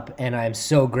waking up and I'm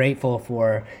so grateful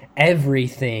for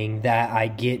everything that I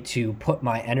get to put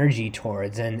my energy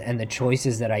towards, and the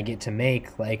choices that I get to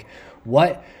make. Like,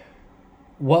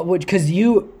 what would, because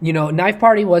Knife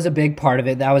Party was a big part of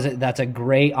it. That's a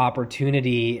great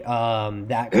opportunity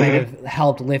that kind of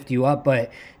helped lift you up.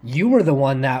 But you were the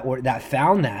one that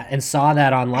found that and saw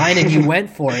that online, and you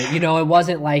went for it. It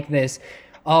wasn't like this,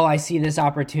 oh, I see this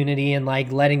opportunity, and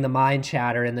like letting the mind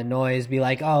chatter and the noise be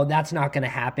like, oh, that's not going to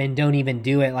happen, don't even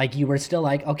do it. Like you were still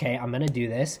like, okay, I'm going to do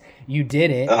this. You did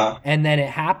it, and then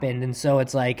it happened. And so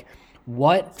it's like,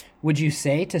 what would you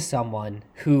say to someone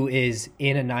who is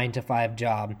in a 9-to-5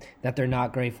 job that they're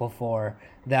not grateful for,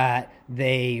 that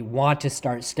they want to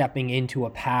start stepping into a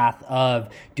path of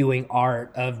doing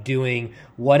art, of doing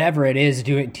whatever it is,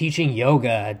 teaching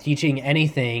yoga, teaching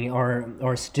anything,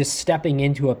 or just stepping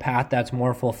into a path that's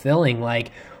more fulfilling?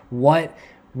 Like, what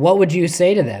would you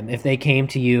say to them if they came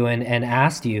to you and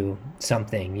asked you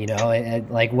something?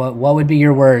 Like what would be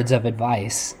your words of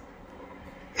advice?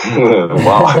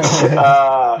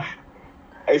 Wow.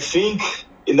 I think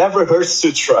it never hurts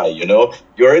to try, you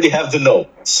already have the no,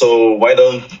 so why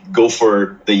don't go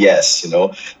for the yes,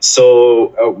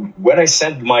 So when I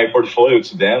sent my portfolio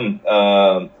to them,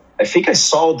 I think I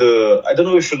saw I don't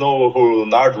know if you know who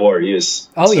Nardwuar is.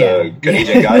 Oh, yeah.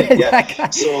 Canadian guy. Yeah.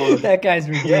 That guy's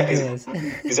ridiculous.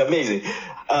 Yeah, he's amazing.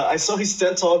 I saw his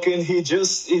TED talk, and he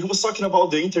was talking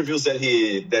about the interviews that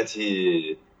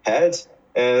he had.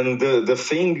 And the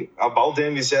thing about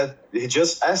them is that he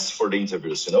just asked for the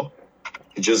interviews,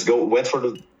 He just went for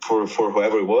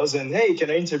whoever it was, and hey, can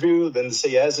I interview? Then they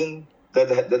say yes, and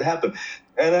that happened.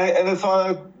 And I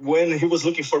thought, when he was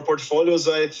looking for portfolios,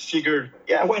 I figured,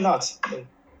 yeah, why not?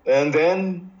 And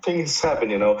then things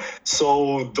happen,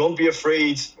 So don't be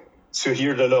afraid to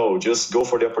hear the no. Just go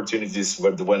for the opportunities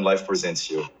when life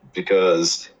presents you,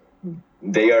 because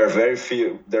there are very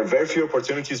few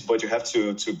opportunities, but you have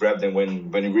to grab them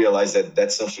when you realize that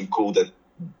that's something cool, that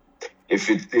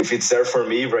if it's there for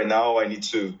me right now, I need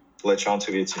to latch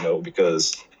onto it,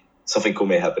 because something cool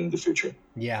may happen in the future.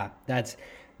 Yeah, that's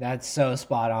so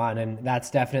spot on, and that's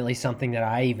definitely something that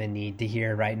I even need to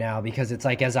hear right now, because it's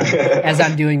like, as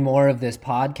I'm doing more of this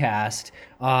podcast,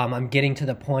 I'm getting to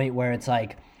the point where it's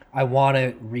like, I want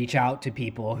to reach out to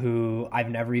people who I've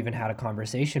never even had a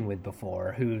conversation with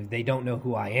before, who they don't know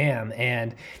who I am.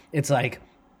 And it's like,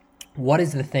 what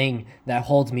is the thing that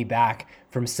holds me back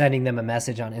from sending them a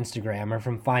message on Instagram, or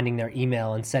from finding their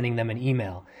email and sending them an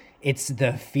email? It's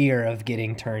the fear of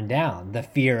getting turned down, the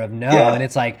fear of no. Yeah. And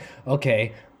it's like,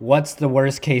 okay, what's the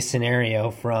worst case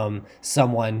scenario from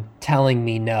someone telling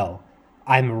me no?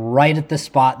 I'm right at the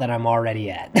spot that I'm already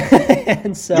at.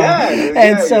 and so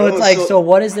it's like, so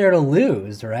what is there to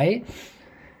lose, right?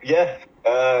 Yeah.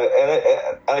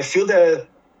 And I feel that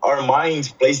our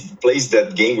mind plays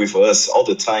that game with us all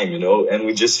the time, and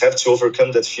we just have to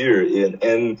overcome that fear.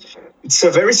 And it's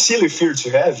a very silly fear to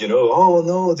have, oh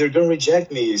no, they're going to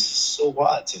reject me. So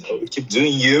what? Keep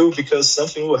doing you, because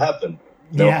something will happen.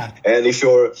 Yeah. And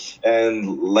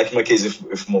like in my case,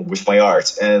 with my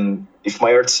art, and if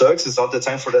my art sucks, it's not the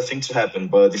time for that thing to happen.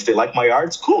 But if they like my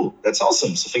art, cool, that's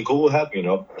awesome. Something cool will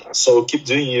happen, So keep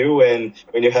doing you, and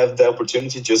when you have the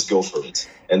opportunity, just go for it.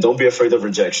 And don't be afraid of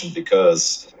rejection,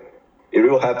 because it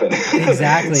will happen.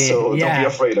 Exactly. So don't be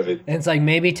afraid of it. And it's like,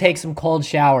 maybe take some cold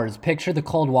showers. Picture the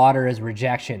cold water as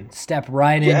rejection. Step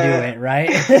right into it, right?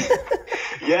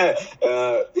 Yeah,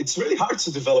 it's really hard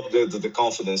to develop the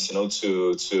confidence,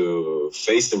 to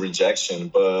face the rejection.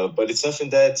 But it's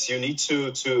something that you need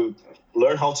to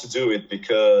learn how to do it,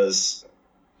 because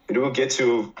it will get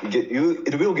you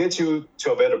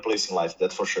to a better place in life.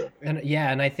 That's for sure.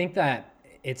 And I think that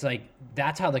it's like,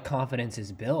 that's how the confidence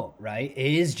is built, right?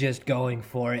 It is just going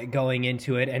for it, going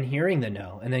into it, and hearing the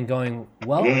no, and then going,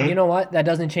 well, you know what? That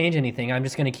doesn't change anything. I'm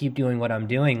just going to keep doing what I'm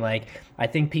doing. Like, I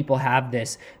think people have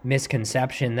this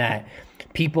misconception that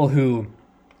people who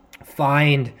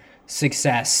find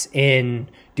success in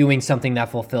doing something that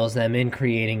fulfills them, in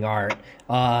creating art,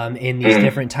 in these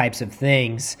different types of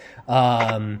things,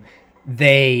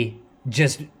 they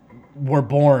just were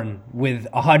born with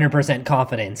 100%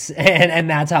 confidence, and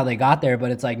that's how they got there.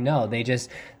 But it's like, no, they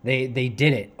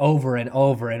did it over and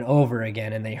over and over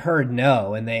again, and they heard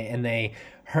no, and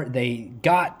they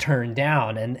got turned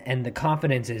down, and the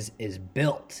confidence is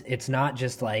built. It's not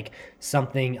just like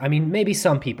something, I mean, maybe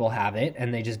some people have it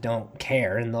and they just don't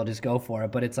care and they'll just go for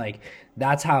it, but it's like,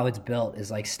 that's how it's built,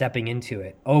 is like stepping into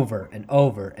it over and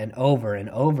over and over and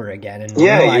over again. And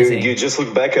realizing, you just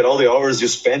look back at all the hours you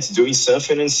spent doing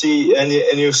something and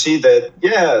you see that,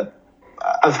 yeah,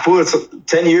 I've put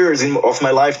 10 years of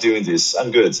my life doing this.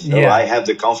 I'm good. I have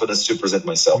the confidence to present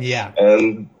myself. Yeah.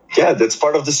 And yeah, that's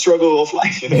part of the struggle of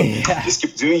life, Yeah. Just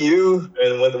keep doing you,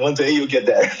 and one day you'll get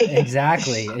there.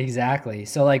 Exactly.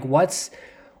 So like, what's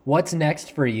what's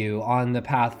next for you on the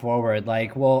path forward?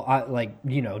 Like, well,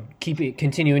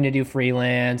 continuing to do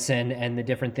freelance and the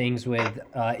different things with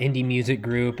Indie Music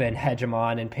Group and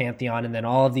Hegemon and Pantheon, and then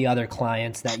all of the other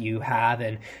clients that you have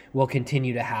and will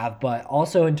continue to have. But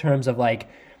also in terms of like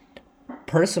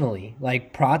personally,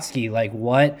 like Protsky, like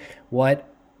what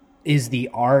is the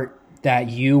art that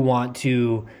you want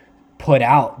to put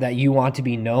out, that you want to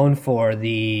be known for,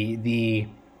 the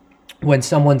when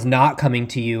someone's not coming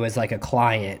to you as like a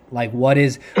client, like what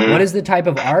is the type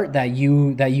of art that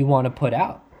you want to put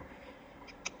out?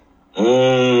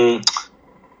 Man,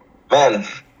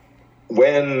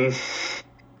 when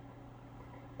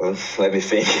let me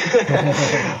think.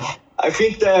 I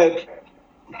think that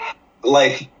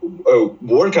like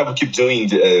work, I will keep doing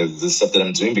the stuff that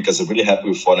I'm doing because I'm really happy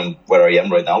with where I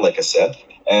am right now, like I said,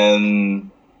 and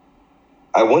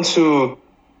I want to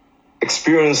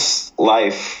experience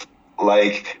life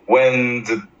like when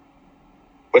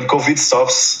COVID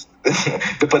stops,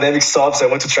 the pandemic stops. I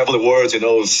want to travel the world,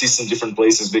 see some different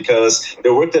places, because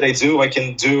the work that I do, I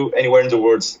can do anywhere in the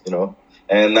world,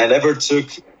 and I never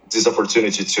took this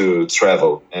opportunity to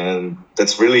travel, and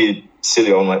that's really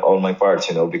silly on my part,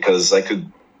 because I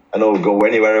could, go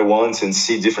anywhere I want and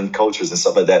see different cultures and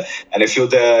stuff like that. And I feel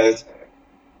that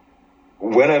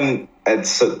when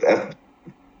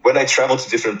when I travel to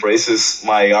different places,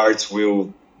 my art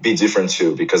will be different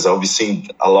too, because I'll be seeing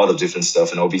a lot of different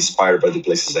stuff and I'll be inspired by the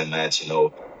places I met,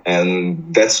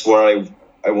 and that's where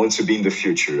I want to be in the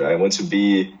future. I want to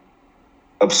be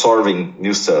absorbing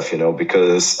new stuff,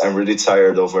 because I'm really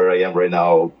tired of where I am right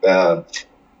now.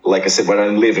 Like I said, where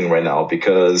I'm living right now,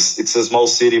 because it's a small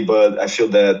city, but I feel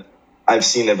that I've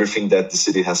seen everything that the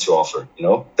city has to offer,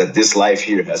 that this life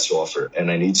here has to offer.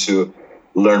 And I need to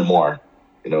learn more,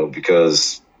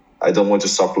 because I don't want to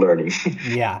stop learning.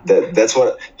 Yeah. That's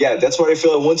what I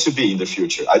feel I want to be in the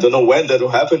future. I don't know when that will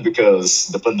happen because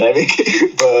the pandemic,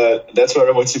 but that's where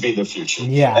I want to be in the future.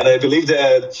 Yeah. And I believe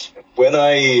that when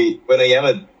I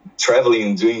am traveling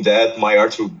and doing that, my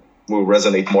art will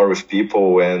resonate more with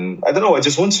people. And I don't know,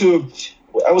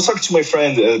 I was talking to my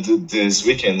friend this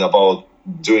weekend about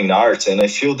doing art, and I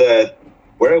feel that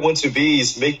where I want to be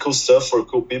is make cool stuff for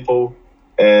cool people.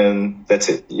 And that's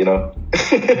it,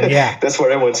 Yeah. That's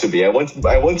where I want to be. I want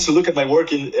to look at my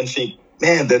work and think,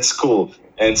 man, that's cool.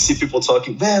 And see people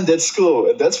talking, man, that's cool.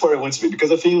 And that's where I want to be,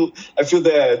 because I feel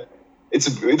that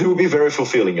it will be very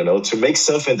fulfilling, to make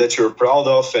something that you're proud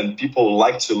of and people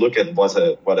like to look at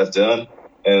what I've done,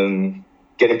 and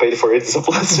getting paid for it is a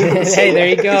plus. Hey, there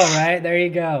you go, right? There you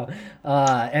go.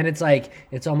 And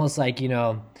it's almost like,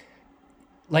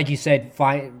 like you said,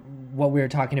 what we were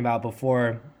talking about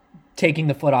before, taking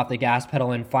the foot off the gas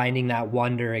pedal and finding that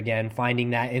wonder again,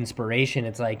 finding that inspiration.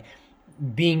 It's like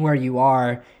being where you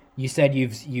are. You said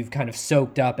you've kind of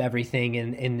soaked up everything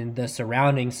in the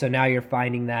surroundings. So now you're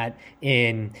finding that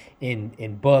in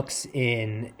books,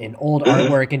 in old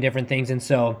artwork and different things. And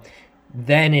so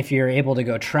then if you're able to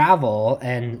go travel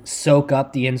and soak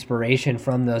up the inspiration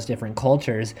from those different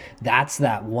cultures, that's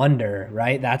that wonder,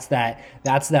 right? That's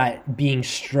that being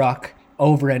struck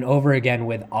over and over again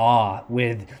with awe,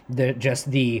 with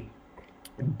the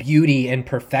beauty and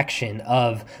perfection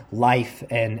of life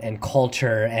and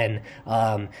culture, and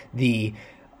the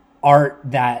art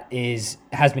that has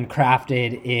been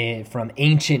crafted from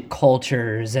ancient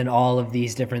cultures and all of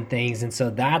these different things. And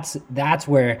so that's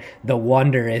where the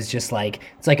wonder is, just like,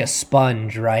 it's like a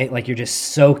sponge, right? Like you're just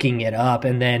soaking it up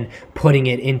and then putting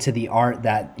it into the art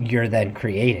that you're then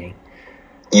creating.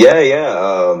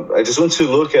 Yeah. I just want to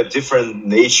look at different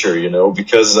nature,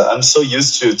 because I'm so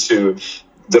used to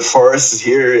the forests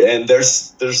here, and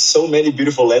there's so many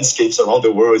beautiful landscapes around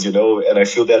the world, and I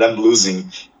feel that I'm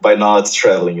losing by not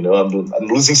traveling, I'm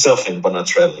losing something by not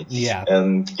traveling. Yeah.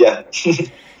 And yeah.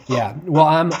 Yeah. Well,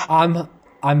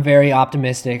 I'm very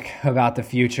optimistic about the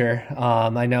future.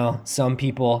 I know some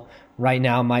people right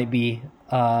now might be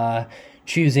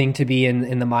choosing to be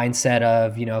in the mindset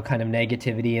of, kind of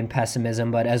negativity and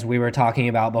pessimism. But as we were talking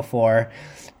about before,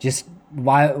 just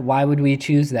why would we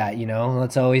choose that?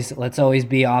 Let's always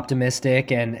be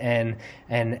optimistic and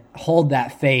hold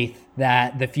that faith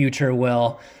that the future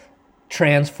will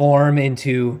transform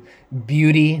into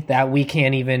beauty that we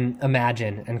can't even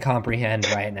imagine and comprehend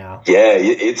right now. Yeah,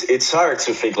 it's hard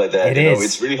to think like that. It is.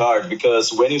 It's really hard,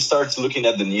 because when you start looking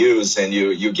at the news and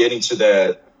you get into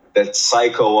that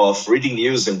cycle of reading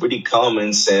news and reading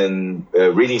comments and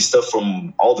reading stuff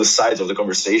from all the sides of the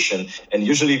conversation, and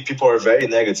usually people are very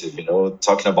negative,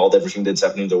 talking about everything that's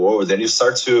happening in the world, and you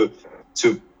start to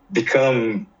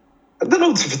become, I don't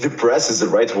know if depressed is the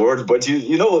right word, but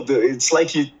it's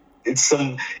like it's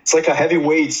like a heavy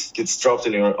weight gets dropped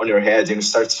on your head, and you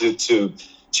start to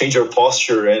change your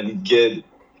posture and get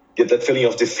that feeling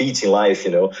of defeat in life,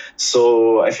 you know.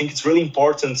 So I think it's really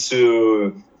important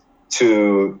to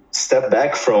step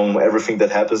back from everything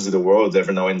that happens in the world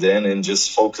every now and then and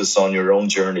just focus on your own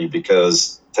journey,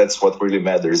 because that's what really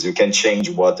matters. You can change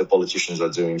what the politicians are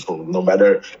doing, no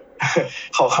matter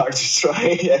how hard you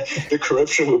try. The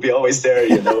corruption will be always there,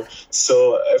 you know.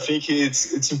 So I think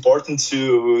it's important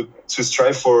to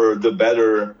strive for the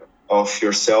better of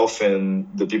yourself and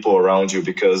the people around you,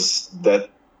 because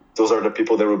those are the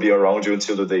people that will be around you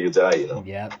until the day you die, you know.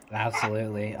 Yep,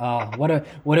 absolutely. Oh,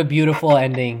 what a beautiful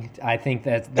ending. I think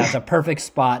that's a perfect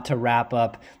spot to wrap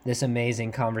up this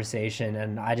amazing conversation.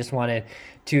 And I just wanted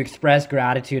to express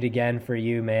gratitude again for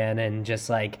you, man, and just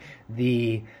like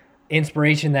the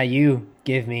inspiration that you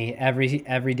give me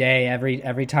every day,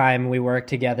 every time we work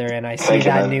together and I see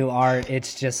that new art.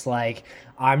 It's just like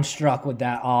I'm struck with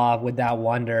that awe, with that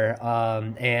wonder.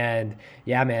 And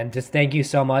yeah, man, just thank you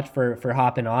so much for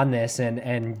hopping on this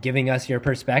and giving us your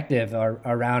perspective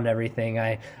around everything.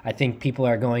 I think people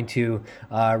are going to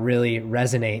really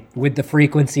resonate with the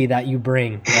frequency that you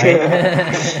bring.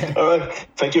 Right? All right.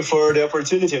 Thank you for the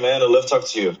opportunity, man. I love talking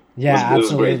to you. Yeah,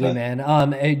 absolutely, great,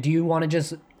 man. Do you want to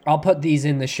just, I'll put these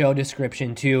in the show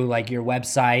description too, like your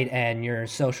website and your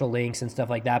social links and stuff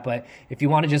like that. But if you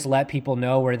want to just let people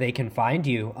know where they can find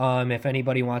you, if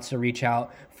anybody wants to reach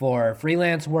out for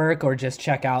freelance work or just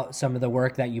check out some of the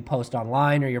work that you post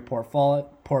online or your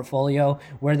portfolio,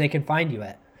 where they can find you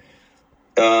at.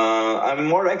 I'm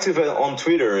more active on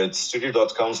Twitter. It's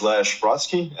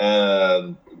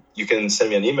twitter.com/Protsky. You can send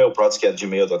me an email,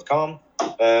 protsky@gmail.com.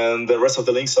 And the rest of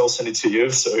the links, I'll send it to you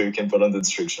so you can put on the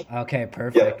description. Okay,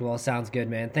 perfect. Yeah. Well, sounds good,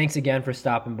 man. Thanks again for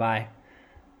stopping by.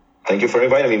 Thank you for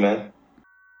inviting me, man.